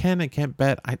I can and can't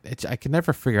bet. I can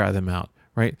never figure them out.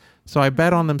 Right, so I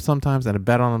bet on them sometimes, and I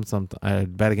bet on them I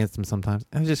bet against them sometimes,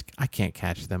 and I can't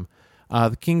catch them.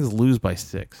 The Kings lose by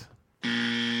 6.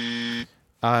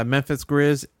 Memphis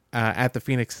Grizz at the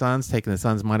Phoenix Suns, taking the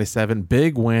Suns -7.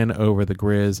 Big win over the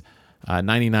Grizz,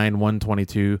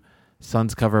 99-122.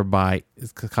 Suns cover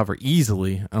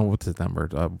easily. I don't know what's the number,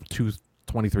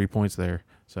 223 points there.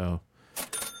 So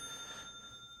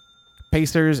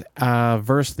Pacers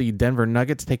versus the Denver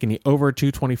Nuggets, taking the over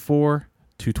 224.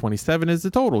 227 is the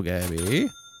total, Gabby.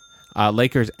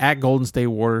 Lakers at Golden State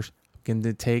Warriors. Can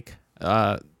they take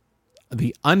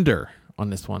the under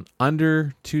on this one?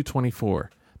 Under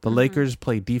 224. The Lakers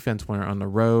play defense when they're on the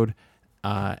road,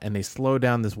 and they slow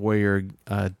down this Warrior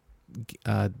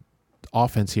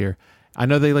offense here. I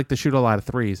know they like to shoot a lot of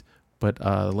threes, but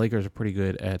the Lakers are pretty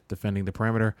good at defending the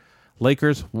perimeter.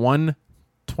 Lakers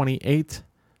 128.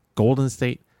 Golden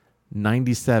State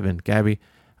 97. Gabby,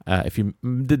 if you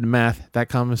did the math, that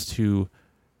comes to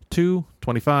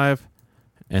 225,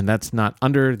 and that's not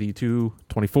under the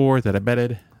 224 that I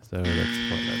betted. So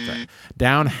that's right.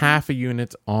 Down half a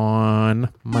unit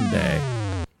on Monday.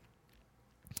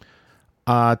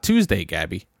 Tuesday,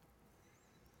 Gabby.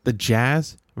 The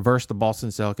Jazz versus the Boston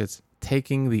Celtics,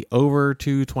 taking the over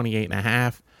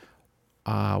 228.5.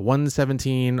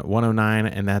 117-109,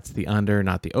 and that's the under,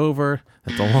 not the over.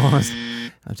 That's a loss.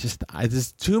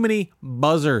 Just too many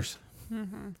buzzers.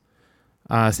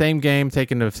 Same game,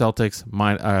 taking the Celtics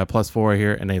 +4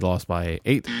 here, and they lost by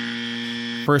 8.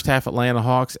 First half, Atlanta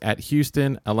Hawks at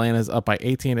Houston. Atlanta's up by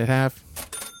 18.5.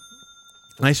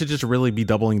 I should just really be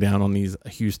doubling down on these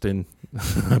Houston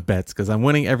bets because I'm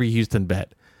winning every Houston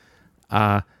bet.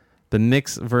 The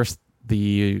Knicks versus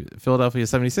the Philadelphia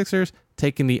 76ers,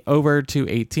 taking the over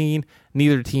 218.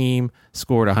 Neither team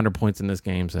scored 100 points in this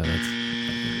game, so that's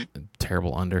a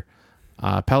terrible under.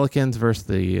 Pelicans versus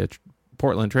the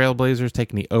Portland Trailblazers,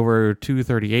 taking the over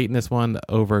 238 in this one.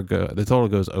 The total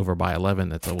goes over by 11.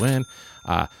 That's a win.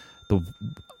 The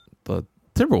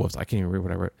Timberwolves, I can't even read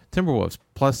what I wrote. Timberwolves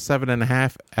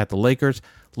 +7.5 at the Lakers.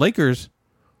 Lakers,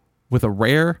 with a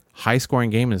rare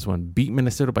high-scoring game in this one, beat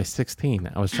Minnesota by 16.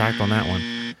 I was shocked on that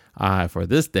one. For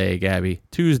this day, Gabby,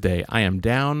 Tuesday, I am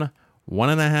down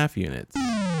 1.5 units.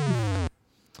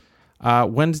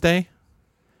 Wednesday,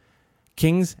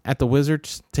 Kings at the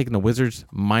Wizards, taking the Wizards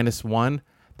 -1.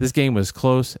 This game was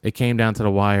close. It came down to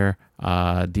the wire.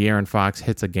 De'Aaron Fox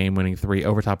hits a game-winning 3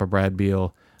 over top of Brad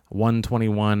Beal.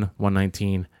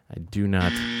 121-119. I do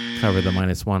not cover the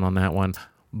 -1 on that one.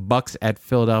 Bucks at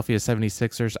Philadelphia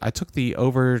 76ers. I took the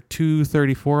over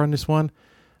 234 on this one.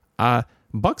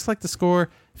 Bucks like to score.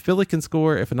 Philly can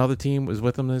score if another team was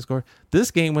with them to score. This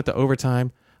game went to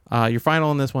overtime. Your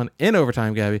final in this one in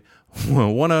overtime, Gabby,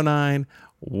 109,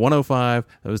 105.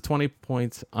 That was 20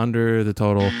 points under the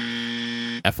total.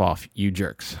 F off, you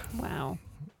jerks. Wow.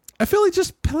 I feel he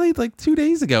just played like 2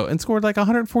 days ago and scored like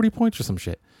 140 points or some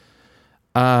shit.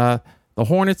 The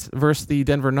Hornets versus the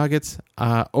Denver Nuggets,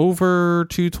 over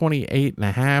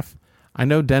 228.5. I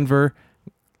know Denver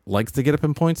likes to get up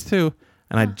in points too,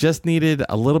 and I just needed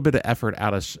a little bit of effort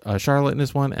out of Charlotte in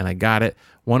this one, and I got it.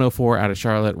 104 out of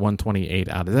Charlotte, 128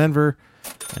 out of Denver,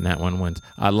 and that one wins.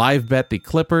 Live bet the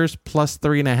Clippers plus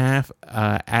 3.5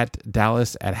 at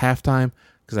Dallas at halftime,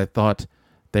 because I thought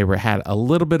they had a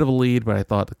little bit of a lead, but I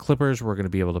thought the Clippers were going to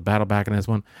be able to battle back in this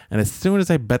one. And as soon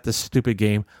as I bet this stupid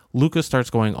game, Luka starts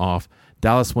going off.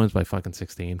 Dallas wins by fucking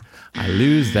 16. I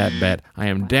lose that bet. I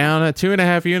am down at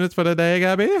 2.5 units for the day,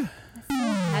 Gabby. That's so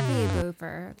heavy,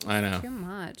 Boofer. I know. Too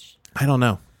much. I don't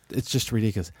know. It's just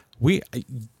ridiculous. We're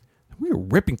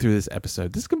ripping through this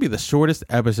episode. This is going to be the shortest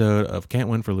episode of Can't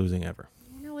Win for Losing ever.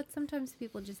 You know what? Sometimes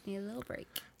people just need a little break.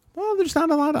 Well, there's not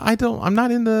a lot of, I'm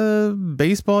not into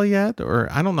baseball yet, or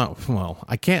I don't know. Well,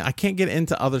 I can't get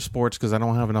into other sports because I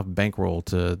don't have enough bankroll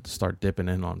to start dipping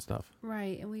in on stuff.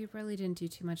 Right. And we really didn't do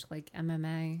too much like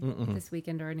MMA this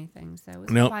weekend or anything. So it was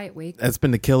Nope. a quiet week. That's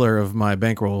been the killer of my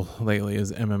bankroll lately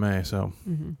is MMA. So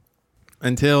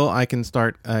until I can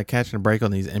start catching a break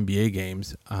on these NBA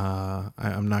games,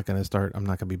 I'm not going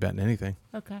to be betting anything.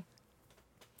 Okay.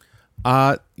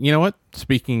 You know what?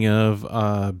 Speaking of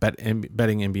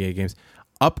betting NBA games,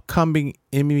 upcoming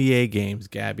NBA games,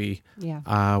 Gabby.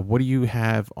 Yeah. What do you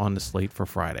have on the slate for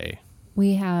Friday?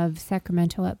 We have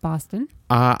Sacramento at Boston.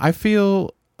 I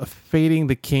feel fading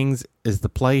the Kings is the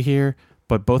play here,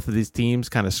 but both of these teams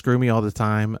kind of screw me all the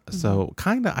time. So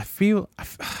kind of,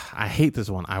 I hate this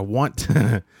one. I want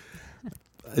to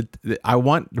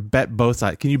bet both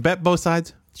sides. Can you bet both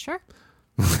sides? Sure.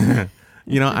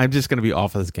 You know, I'm just going to be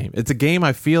off of this game. It's a game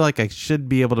I feel like I should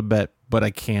be able to bet, but I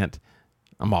can't.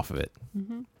 I'm off of it.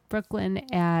 Brooklyn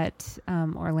at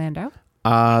Orlando.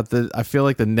 I feel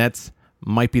like the Nets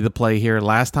might be the play here.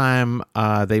 Last time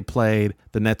they played,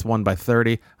 the Nets won by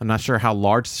 30. I'm not sure how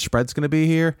large the spread's going to be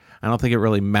here. I don't think it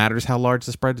really matters how large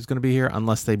the spread is going to be here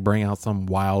unless they bring out some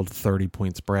wild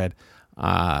 30-point spread.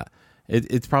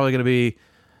 It's probably going to be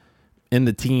in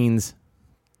the teens.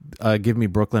 Give me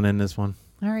Brooklyn in this one.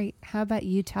 All right. How about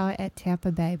Utah at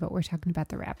Tampa Bay? But we're talking about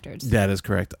the Raptors. That is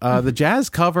correct. The Jazz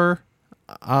cover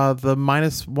the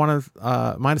minus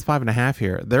 5.5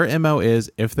 here. Their MO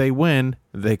is if they win,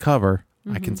 they cover.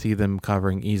 I can see them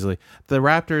covering easily. The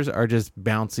Raptors are just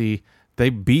bouncy.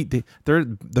 They the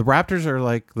Raptors are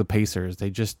like the Pacers. They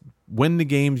just win the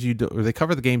games or they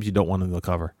cover the games you don't want them to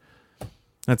cover.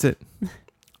 That's it.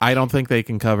 I don't think they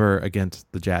can cover against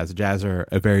the Jazz. The Jazz are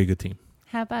a very good team.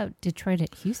 How about Detroit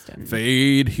at Houston?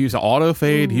 Fade Houston, auto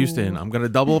fade Houston. I'm gonna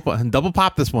double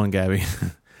pop this one, Gabby.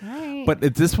 Right. But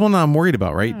it's this one I'm worried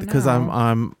about, right? Because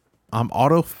know. I'm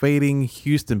auto fading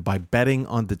Houston by betting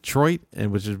on Detroit,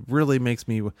 and which really makes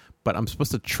me. But I'm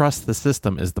supposed to trust the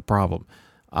system is the problem.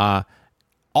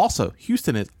 Also,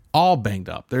 Houston is all banged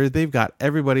up. They've got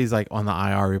everybody's like on the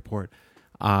IR report.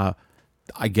 I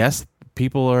guess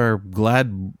people are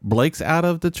glad Blake's out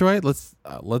of Detroit. Let's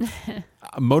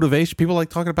motivation. People like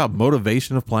talking about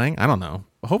motivation of playing. I don't know.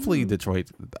 Hopefully Detroit.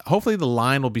 Hopefully the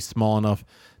line will be small enough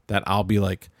that I'll be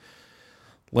like,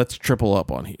 let's triple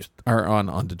up on Houston or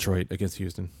on Detroit against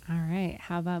Houston. All right.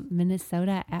 How about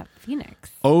Minnesota at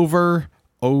Phoenix? Over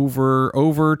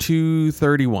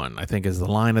 231. I think is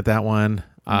the line at that one.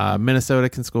 Minnesota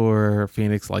can score.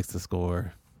 Phoenix likes to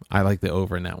score. I like the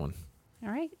over in that one. All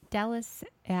right. Dallas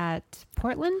at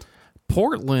Portland.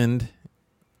 Portland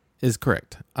is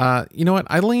correct. You know what?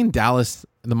 I lean Dallas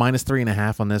the minus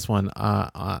 3.5 on this one.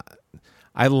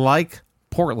 I like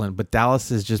Portland, but Dallas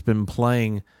has just been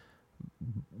playing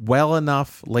well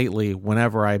enough lately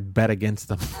whenever I bet against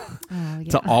them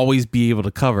to always be able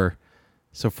to cover.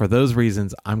 So for those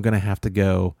reasons, I'm going to have to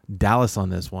go Dallas on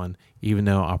this one, even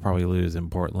though I'll probably lose and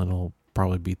Portland will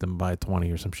probably beat them by 20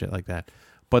 or some shit like that.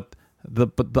 But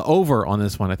the over on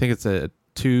this one, I think it's a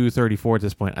 234 at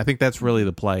this point. I think that's really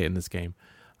the play in this game.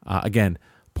 Again,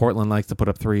 Portland likes to put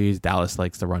up threes. Dallas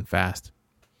likes to run fast.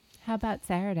 How about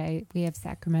Saturday? We have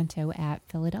Sacramento at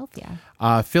Philadelphia.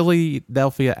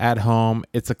 Philadelphia at home.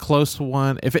 It's a close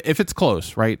one. If it's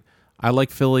close, right? I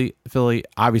like Philly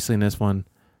obviously in this one,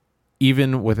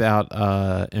 even without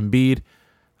Embiid.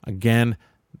 Again,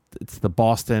 it's the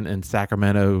Boston and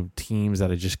Sacramento teams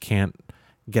that I just can't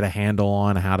get a handle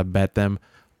on how to bet them.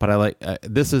 But I like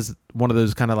this is one of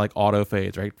those kind of like auto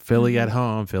fades, right? Philly at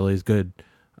home. Philly's good.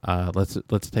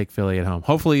 Let's take Philly at home.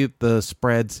 Hopefully the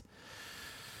spreads.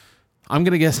 I'm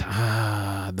gonna guess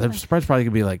The spread's probably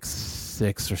gonna be like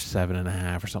 6 or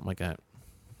 7.5 or something like that.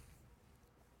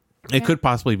 It could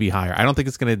possibly be higher. I don't think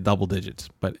it's gonna hit double digits,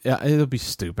 but it'll be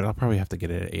stupid. I'll probably have to get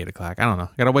it at 8 o'clock. I don't know.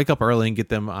 Got to wake up early and get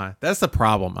them. That's the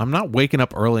problem. I'm not waking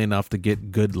up early enough to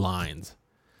get good lines.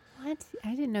 What?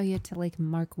 I didn't know you had to like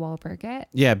Mark Wahlberg it.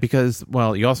 Yeah, because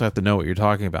you also have to know what you're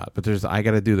talking about. But I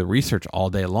got to do the research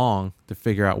all day long to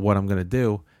figure out what I'm gonna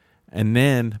do, and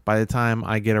then by the time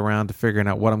I get around to figuring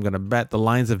out what I'm gonna bet, the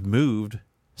lines have moved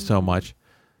so much.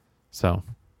 So.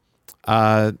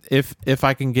 If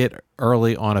I can get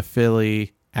early on a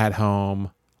Philly at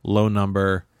home, low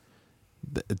number,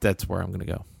 that's where I'm going to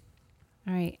go.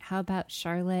 All right. How about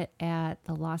Charlotte at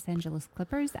the Los Angeles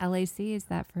Clippers? LAC, is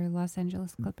that for Los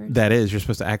Angeles Clippers? That is. You're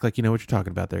supposed to act like you know what you're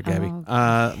talking about there, Gabby.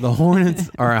 Oh. The Hornets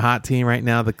are a hot team right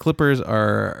now. The Clippers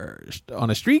are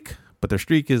on a streak, but their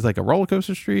streak is like a roller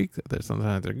coaster streak.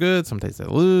 Sometimes they're good, sometimes they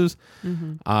lose.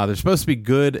 Mm-hmm. They're supposed to be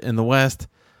good in the West.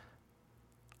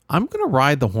 I'm going to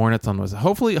ride the Hornets on this.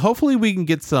 Hopefully we can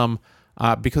get some,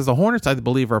 because the Hornets, I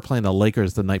believe, are playing the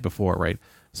Lakers the night before, right?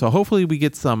 So hopefully we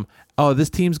get some, this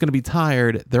team's going to be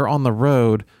tired. They're on the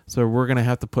road, so we're going to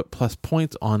have to put plus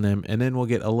points on them, and then we'll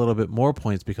get a little bit more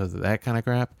points because of that kind of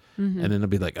crap. Mm-hmm. And then it'll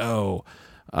be like,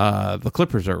 the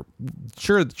Clippers are,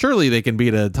 surely they can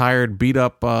beat a tired,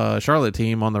 beat-up Charlotte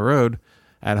team on the road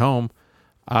at home.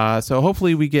 So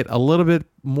hopefully we get a little bit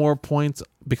more points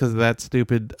because of that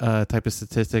stupid type of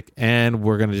statistic, and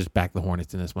we're going to just back the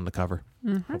Hornets in this one to cover,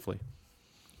 hopefully.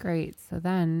 Great. So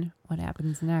then what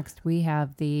happens next? We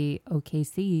have the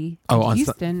OKC on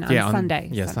Houston on Sunday.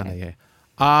 Yeah, Sunday,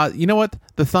 yeah. You know what?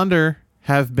 The Thunder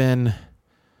have been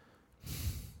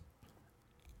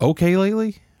okay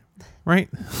lately, right?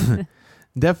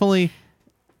 Definitely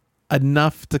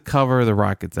enough to cover the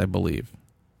Rockets, I believe.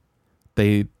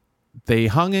 They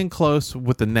hung in close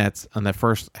with the Nets on that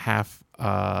first half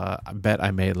bet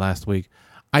I made last week.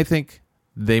 I think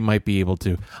they might be able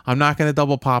to. I'm not going to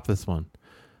double pop this one.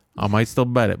 I might still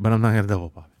bet it, but I'm not going to double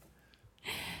pop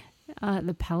it.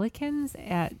 The Pelicans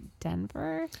at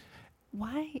Denver.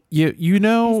 Why? You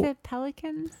know. Is it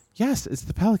Pelicans? Yes, it's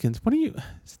the Pelicans. What are you?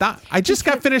 Stop. I just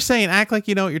got finished saying, act like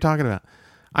you know what you're talking about.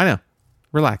 I know.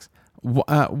 Relax.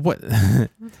 What?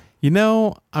 You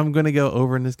know, I'm going to go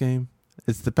over in this game.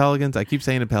 It's the Pelicans. I keep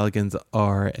saying the Pelicans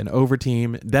are an over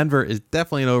team. Denver is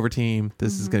definitely an over team.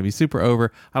 This is going to be super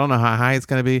over. I don't know how high it's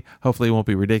going to be. Hopefully it won't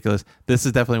be ridiculous. This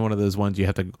is definitely one of those ones you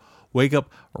have to wake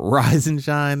up, rise and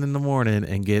shine in the morning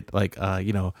and get like, a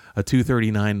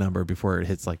 239 number before it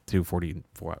hits like 245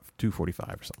 or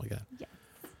something like that. Yeah.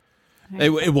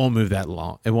 It won't move that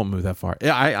long. It won't move that far.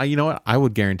 I you know what? I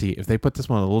would guarantee if they put this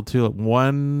one a little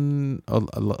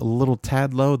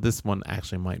tad low, this one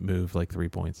actually might move like 3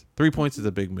 points. 3 points is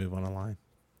a big move on a line.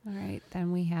 All right.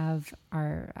 Then we have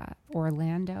our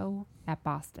Orlando at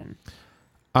Boston.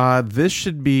 This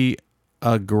should be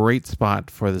a great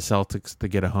spot for the Celtics to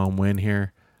get a home win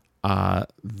here.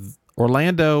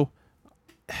 Orlando,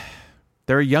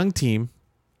 they're a young team.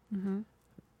 Mm-hmm.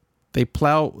 They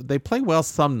play well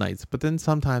some nights, but then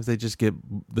sometimes they just get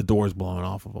the doors blown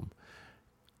off of them.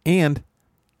 And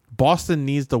Boston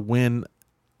needs to win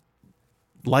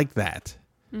like that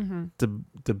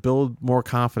to build more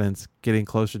confidence getting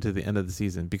closer to the end of the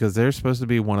season, because they're supposed to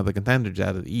be one of the contenders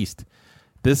out of the East.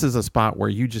 This is a spot where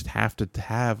you just have to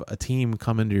have a team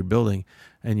come into your building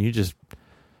and you just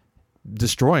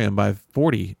destroy them by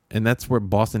 40, and that's where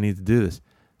Boston needs to do this.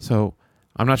 So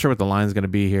I'm not sure what the line is going to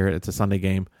be here. It's a Sunday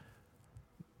game.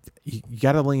 You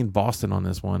got to lean Boston on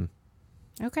this one.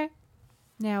 Okay.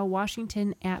 Now,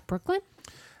 Washington at Brooklyn.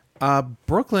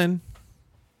 Brooklyn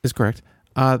is correct.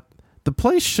 The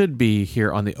play should be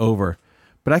here on the over,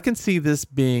 but I can see this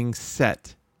being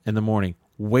set in the morning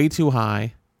way too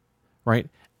high, right?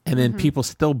 And then people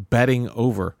still betting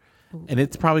over. Ooh. And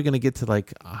it's probably going to get to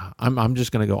like, I'm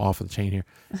just going to go off of the chain here.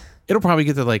 It'll probably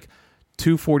get to like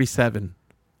 247,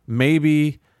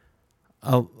 maybe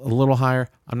a little higher.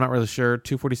 I'm not really sure.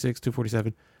 246,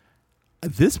 247.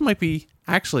 This might be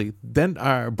actually. Then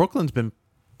Brooklyn's been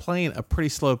playing a pretty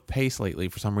slow pace lately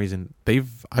for some reason.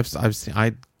 I've seen,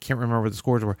 I can't remember what the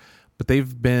scores were, but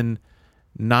they've been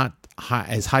not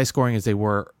as high scoring as they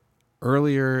were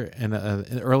earlier and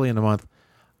early in the month.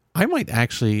 I might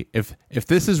actually, if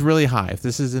this is really high, if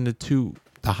this is in the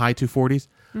high 240s,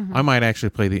 I might actually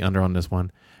play the under on this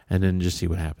one and then just see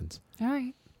what happens. All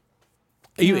right.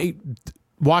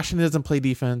 Washington doesn't play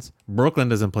defense. Brooklyn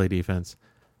doesn't play defense.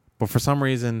 But for some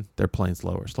reason, they're playing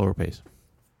slower pace.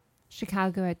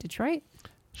 Chicago at Detroit.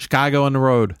 Chicago on the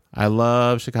road. I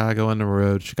love Chicago on the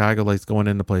road. Chicago likes going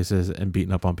into places and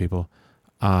beating up on people,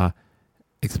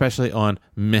 especially on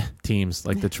meh teams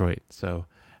like Detroit. So,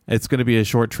 It's going to be a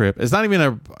short trip. It's not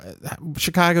even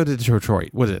Chicago to Detroit.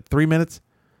 What is it? 3 minutes?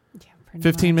 Yeah, pretty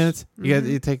 15 much. minutes?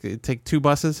 You take 2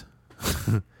 buses?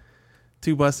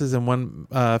 2 buses and 1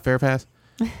 fare pass?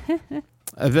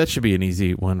 That should be an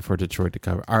easy one for Detroit to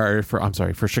cover. Or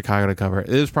for Chicago to cover. It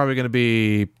is probably going to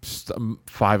be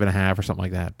 5.5 or something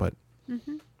like that. But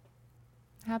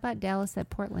how about Dallas at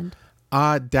Portland?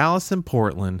 Dallas and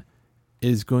Portland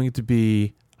is going to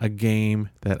be a game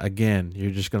that, again,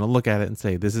 you're just going to look at it and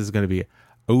say, this is going to be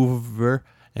over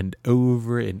and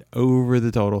over and over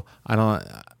the total.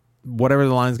 Whatever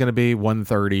the line's going to be,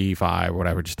 135 or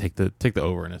whatever, just take the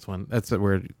over in this one. That's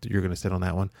where you're going to sit on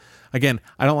that one. Again,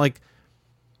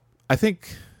 I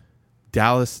think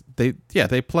Dallas, they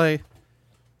play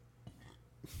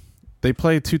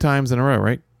 2 times in a row,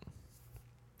 right?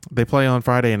 They play on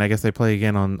Friday, and I guess they play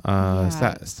again on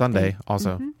Sunday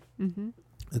also.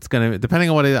 It's going to, depending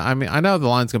on what it is, I know the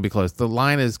line's going to be close. The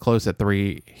line is close at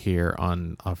 3 here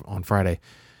on Friday.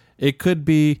 It could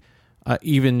be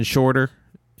even shorter.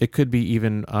 It could be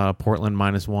even Portland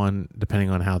 -1, depending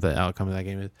on how the outcome of that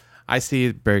game is. I see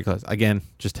it very close. Again,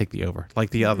 just take the over. Like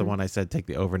the other one, I said take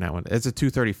the over in that one. It's a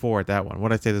 234 at that one.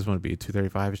 What I say this one would be a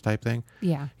 235-ish type thing?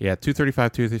 Yeah. Yeah,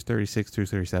 235, 236,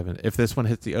 237. If this one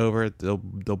hits the over, they'll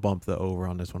bump the over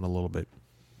on this one a little bit.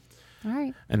 All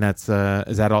right. And that's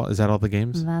is that all the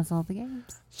games? That's all the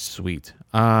games. Sweet.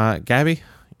 Gabby,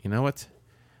 you know what?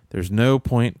 There's no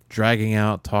point dragging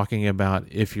out talking about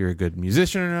if you're a good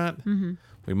musician or not.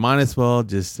 We might as well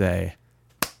just say,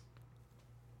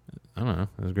 I don't know.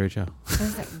 It was a great show.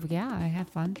 Yeah, I had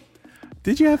fun.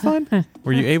 Did you have fun?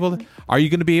 Were you able to? Are you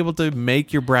going to be able to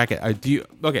make your bracket?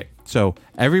 Okay, so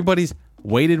everybody's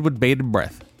waited with bated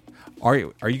breath. Are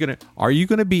you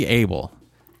gonna be able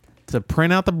to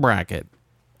print out the bracket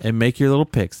and make your little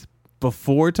picks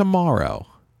before tomorrow?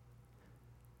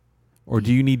 Or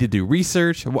do you need to do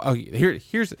research?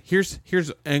 Here's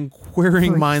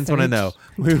inquiring minds want to know.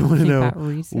 We want to know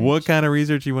what kind of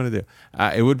research you want to do.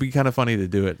 It would be kind of funny to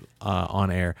do it on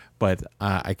air, but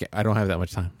I don't have that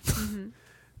much time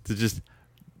to just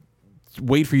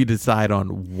wait for you to decide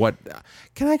on what.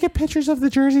 Can I get pictures of the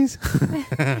jerseys?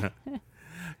 Can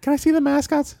I see the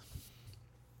mascots?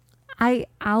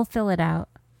 I'll fill it out.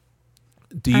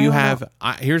 Do you have?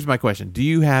 Here's my question. Do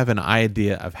you have an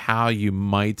idea of how you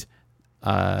might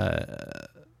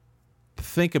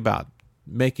think about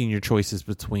making your choices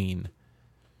between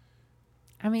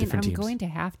I'm teams? going to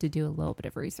have to do a little bit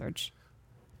of research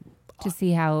to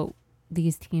see how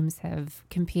these teams have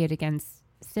competed against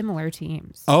similar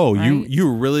teams. Oh, right? you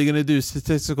were really going to do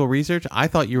statistical research? I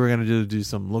thought you were going to do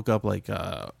some look up, like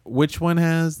which one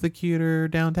has the cuter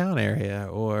downtown area,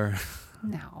 or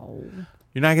no.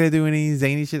 You're not going to do any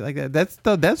zany shit like that.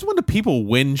 That's when the people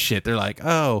win shit. They're like,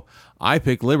 oh, I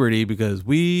picked Liberty because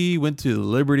we went to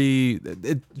Liberty.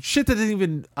 Shit that didn't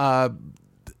even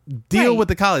deal with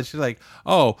the college. She's like,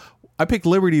 oh, I picked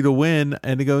Liberty to win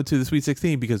and to go to the Sweet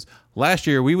 16 because last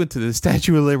year we went to the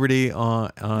Statue of Liberty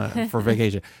for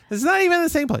vacation. It's not even the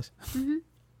same place.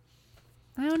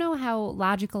 I don't know how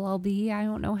logical I'll be. I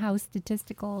don't know how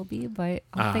statistical I'll be, but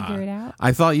I'll figure it out.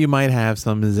 I thought you might have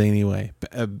some zany way.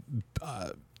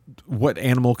 What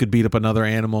animal could beat up another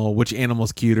animal? Which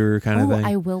animal's cuter kind of thing?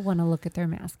 I will want to look at their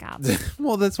mascots.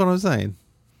 Well, that's what I'm saying.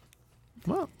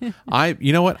 Well,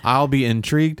 you know what? I'll be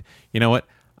intrigued. You know what?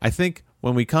 I think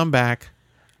when we come back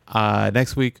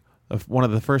next week, one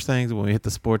of the first things when we hit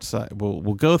the sports side,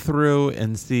 we'll go through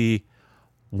and see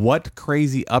what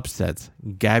crazy upsets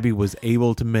Gabby was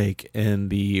able to make in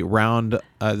the round,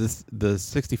 the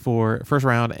 64 first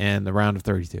round and the round of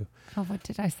 32. Oh, what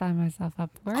did I sign myself up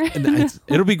for?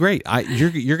 It'll be great.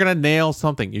 You're gonna nail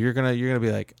something. You're gonna be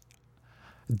like,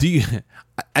 do you?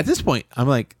 At this point, I'm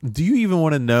like, do you even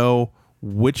want to know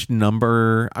which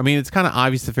number? I mean, it's kind of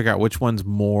obvious to figure out which one's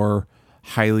more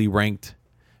highly ranked,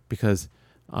 because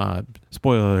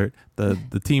spoiler alert,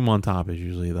 the team on top is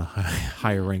usually the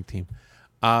higher ranked team.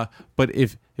 But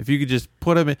if you could just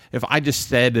put them in, if I just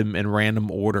said them in random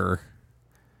order,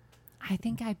 I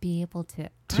think I'd be able to.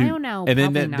 I don't know.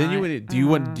 And then you would. Do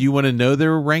you want to know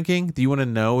their ranking? Do you want to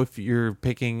know if you're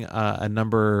picking a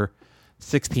number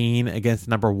 16 against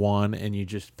number 1, and you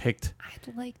just picked?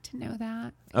 I'd like to know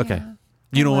that. Okay. Yeah.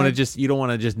 You don't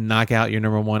want to just knock out your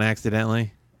number 1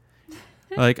 accidentally.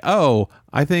 Like, oh,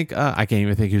 I think I can't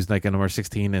even think who's like a number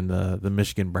 16 in the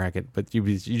Michigan bracket, but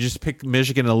you just picked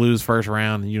Michigan to lose first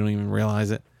round and you don't even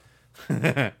realize it.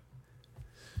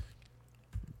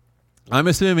 I'm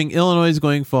assuming Illinois is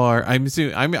going far. I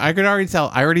could already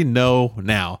tell. I already know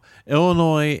now.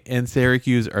 Illinois and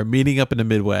Syracuse are meeting up in the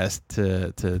Midwest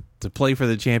to play for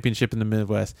the championship in the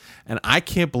Midwest, and I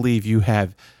can't believe you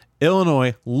have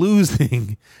Illinois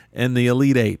losing in the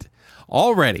Elite Eight.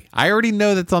 Already. I already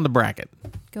know that's on the bracket.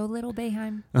 Go Little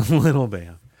Bayheim. Little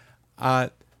Bayheim.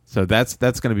 So that's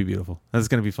going to be beautiful. That's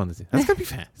going to be fun to see. That's going to be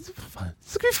fun. It's fun.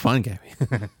 It's going to be fun, Gabby.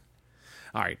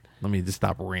 All right, let me just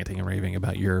stop ranting and raving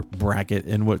about your bracket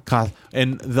and what cost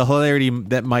and the hilarity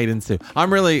that might ensue.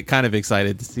 I'm really kind of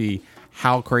excited to see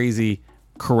how crazy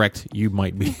correct you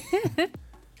might be.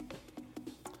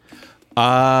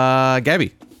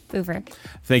 Gabby. Boofer.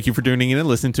 Thank you for tuning in and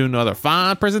listening to another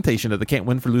fine presentation of the Can't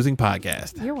Win for Losing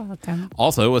podcast. You're welcome.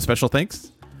 Also, a special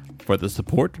thanks for the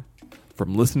support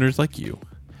from listeners like you.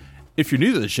 If you're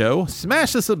new to the show,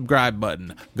 smash the subscribe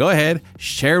button. Go ahead,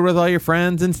 share it with all your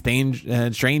friends and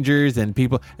strangers and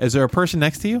people. Is there a person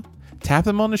next to you? Tap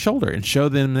them on the shoulder and show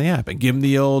them the app and give them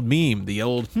the old meme, the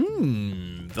old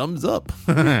thumbs up.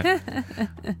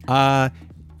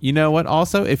 You know what?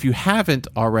 Also, if you haven't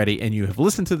already and you have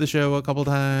listened to the show a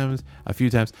few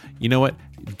times, you know what?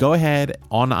 Go ahead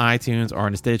on iTunes or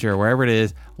on the Stitcher or wherever it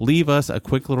is, leave us a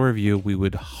quick little review. We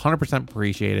would 100%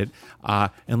 appreciate it.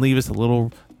 And leave us a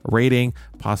little rating.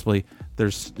 Possibly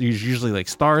there's usually like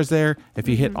stars there. If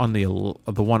you hit on the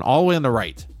one all the way on the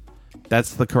right,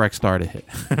 that's the correct star to hit.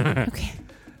 Okay.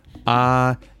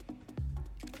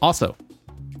 Also,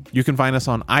 you can find us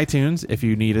on iTunes if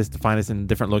you need us to find us in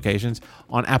different locations,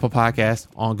 on Apple Podcasts,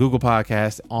 on Google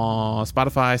Podcasts, on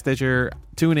Spotify, Stitcher,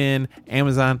 TuneIn,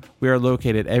 Amazon. We are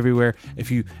located everywhere. If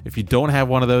you don't have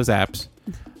one of those apps,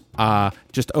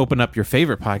 just open up your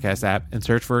favorite podcast app and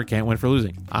search for Can't Win for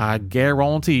Losing. I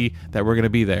guarantee that we're going to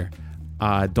be there.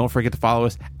 Don't forget to follow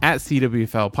us at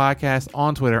CWFL Podcast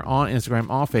on Twitter, on Instagram,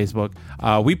 on Facebook.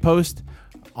 We post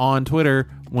on Twitter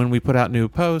when we put out new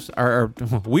posts, or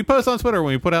we post on Twitter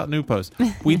when we put out new posts.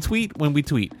 We tweet when we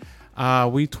tweet.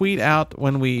 We tweet out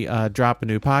when we drop a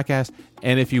new podcast.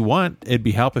 And if you want, it'd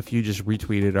be help if you just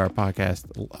retweeted our podcast.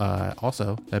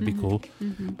 Also, that'd be cool.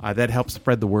 That helps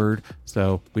spread the word,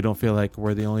 so we don't feel like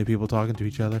we're the only people talking to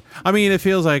each other. I mean, it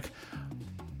feels like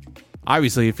we're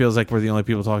the only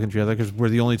people talking to each other because we're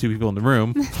the only two people in the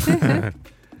room.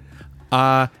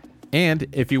 And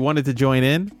if you wanted to join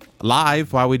in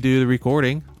live while we do the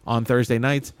recording on Thursday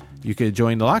nights, you could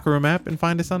join the Locker Room app and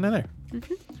find us on there.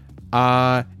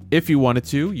 If you wanted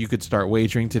to, you could start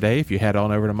wagering today if you head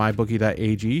on over to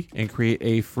mybookie.ag and create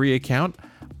a free account.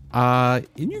 And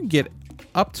you can get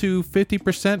up to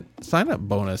 50% sign-up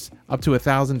bonus, up to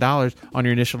 $1,000 on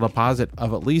your initial deposit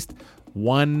of at least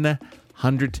 $100.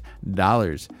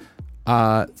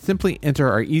 Simply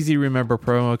enter our easy remember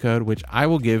promo code, which I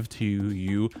will give to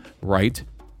you right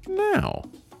now.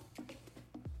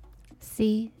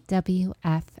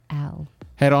 CWFL.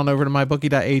 Head on over to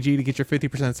mybookie.ag to get your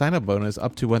 50% sign-up bonus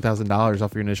up to $1,000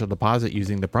 off your initial deposit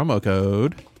using the promo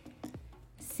code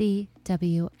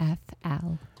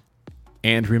CWFL.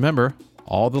 And remember,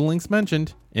 all the links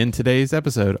mentioned in today's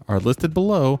episode are listed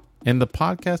below in the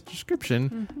podcast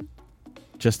description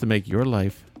just to make your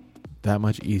life that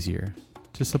much easier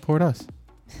to support us.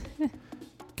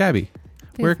 Gabby,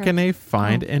 where can they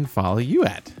find and follow you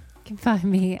at? You can find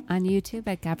me on YouTube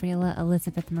at Gabriella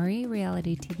Elizabeth Marie,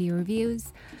 Reality TV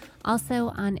Reviews.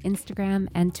 Also on Instagram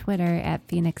and Twitter at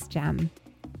Phoenix Gem.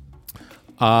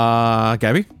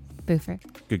 Gabby? Boofer.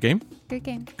 Good game? Good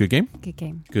game. Good game? Good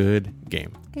game. Good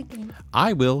game. Good game.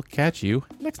 I will catch you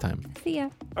next time. See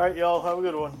ya. All right, y'all. Have a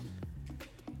good one.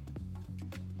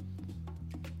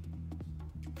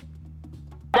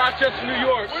 Rochester, New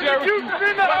York. Syracuse.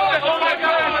 Oh my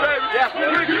God, baby.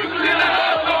 Yeah. Houston.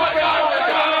 Oh my God.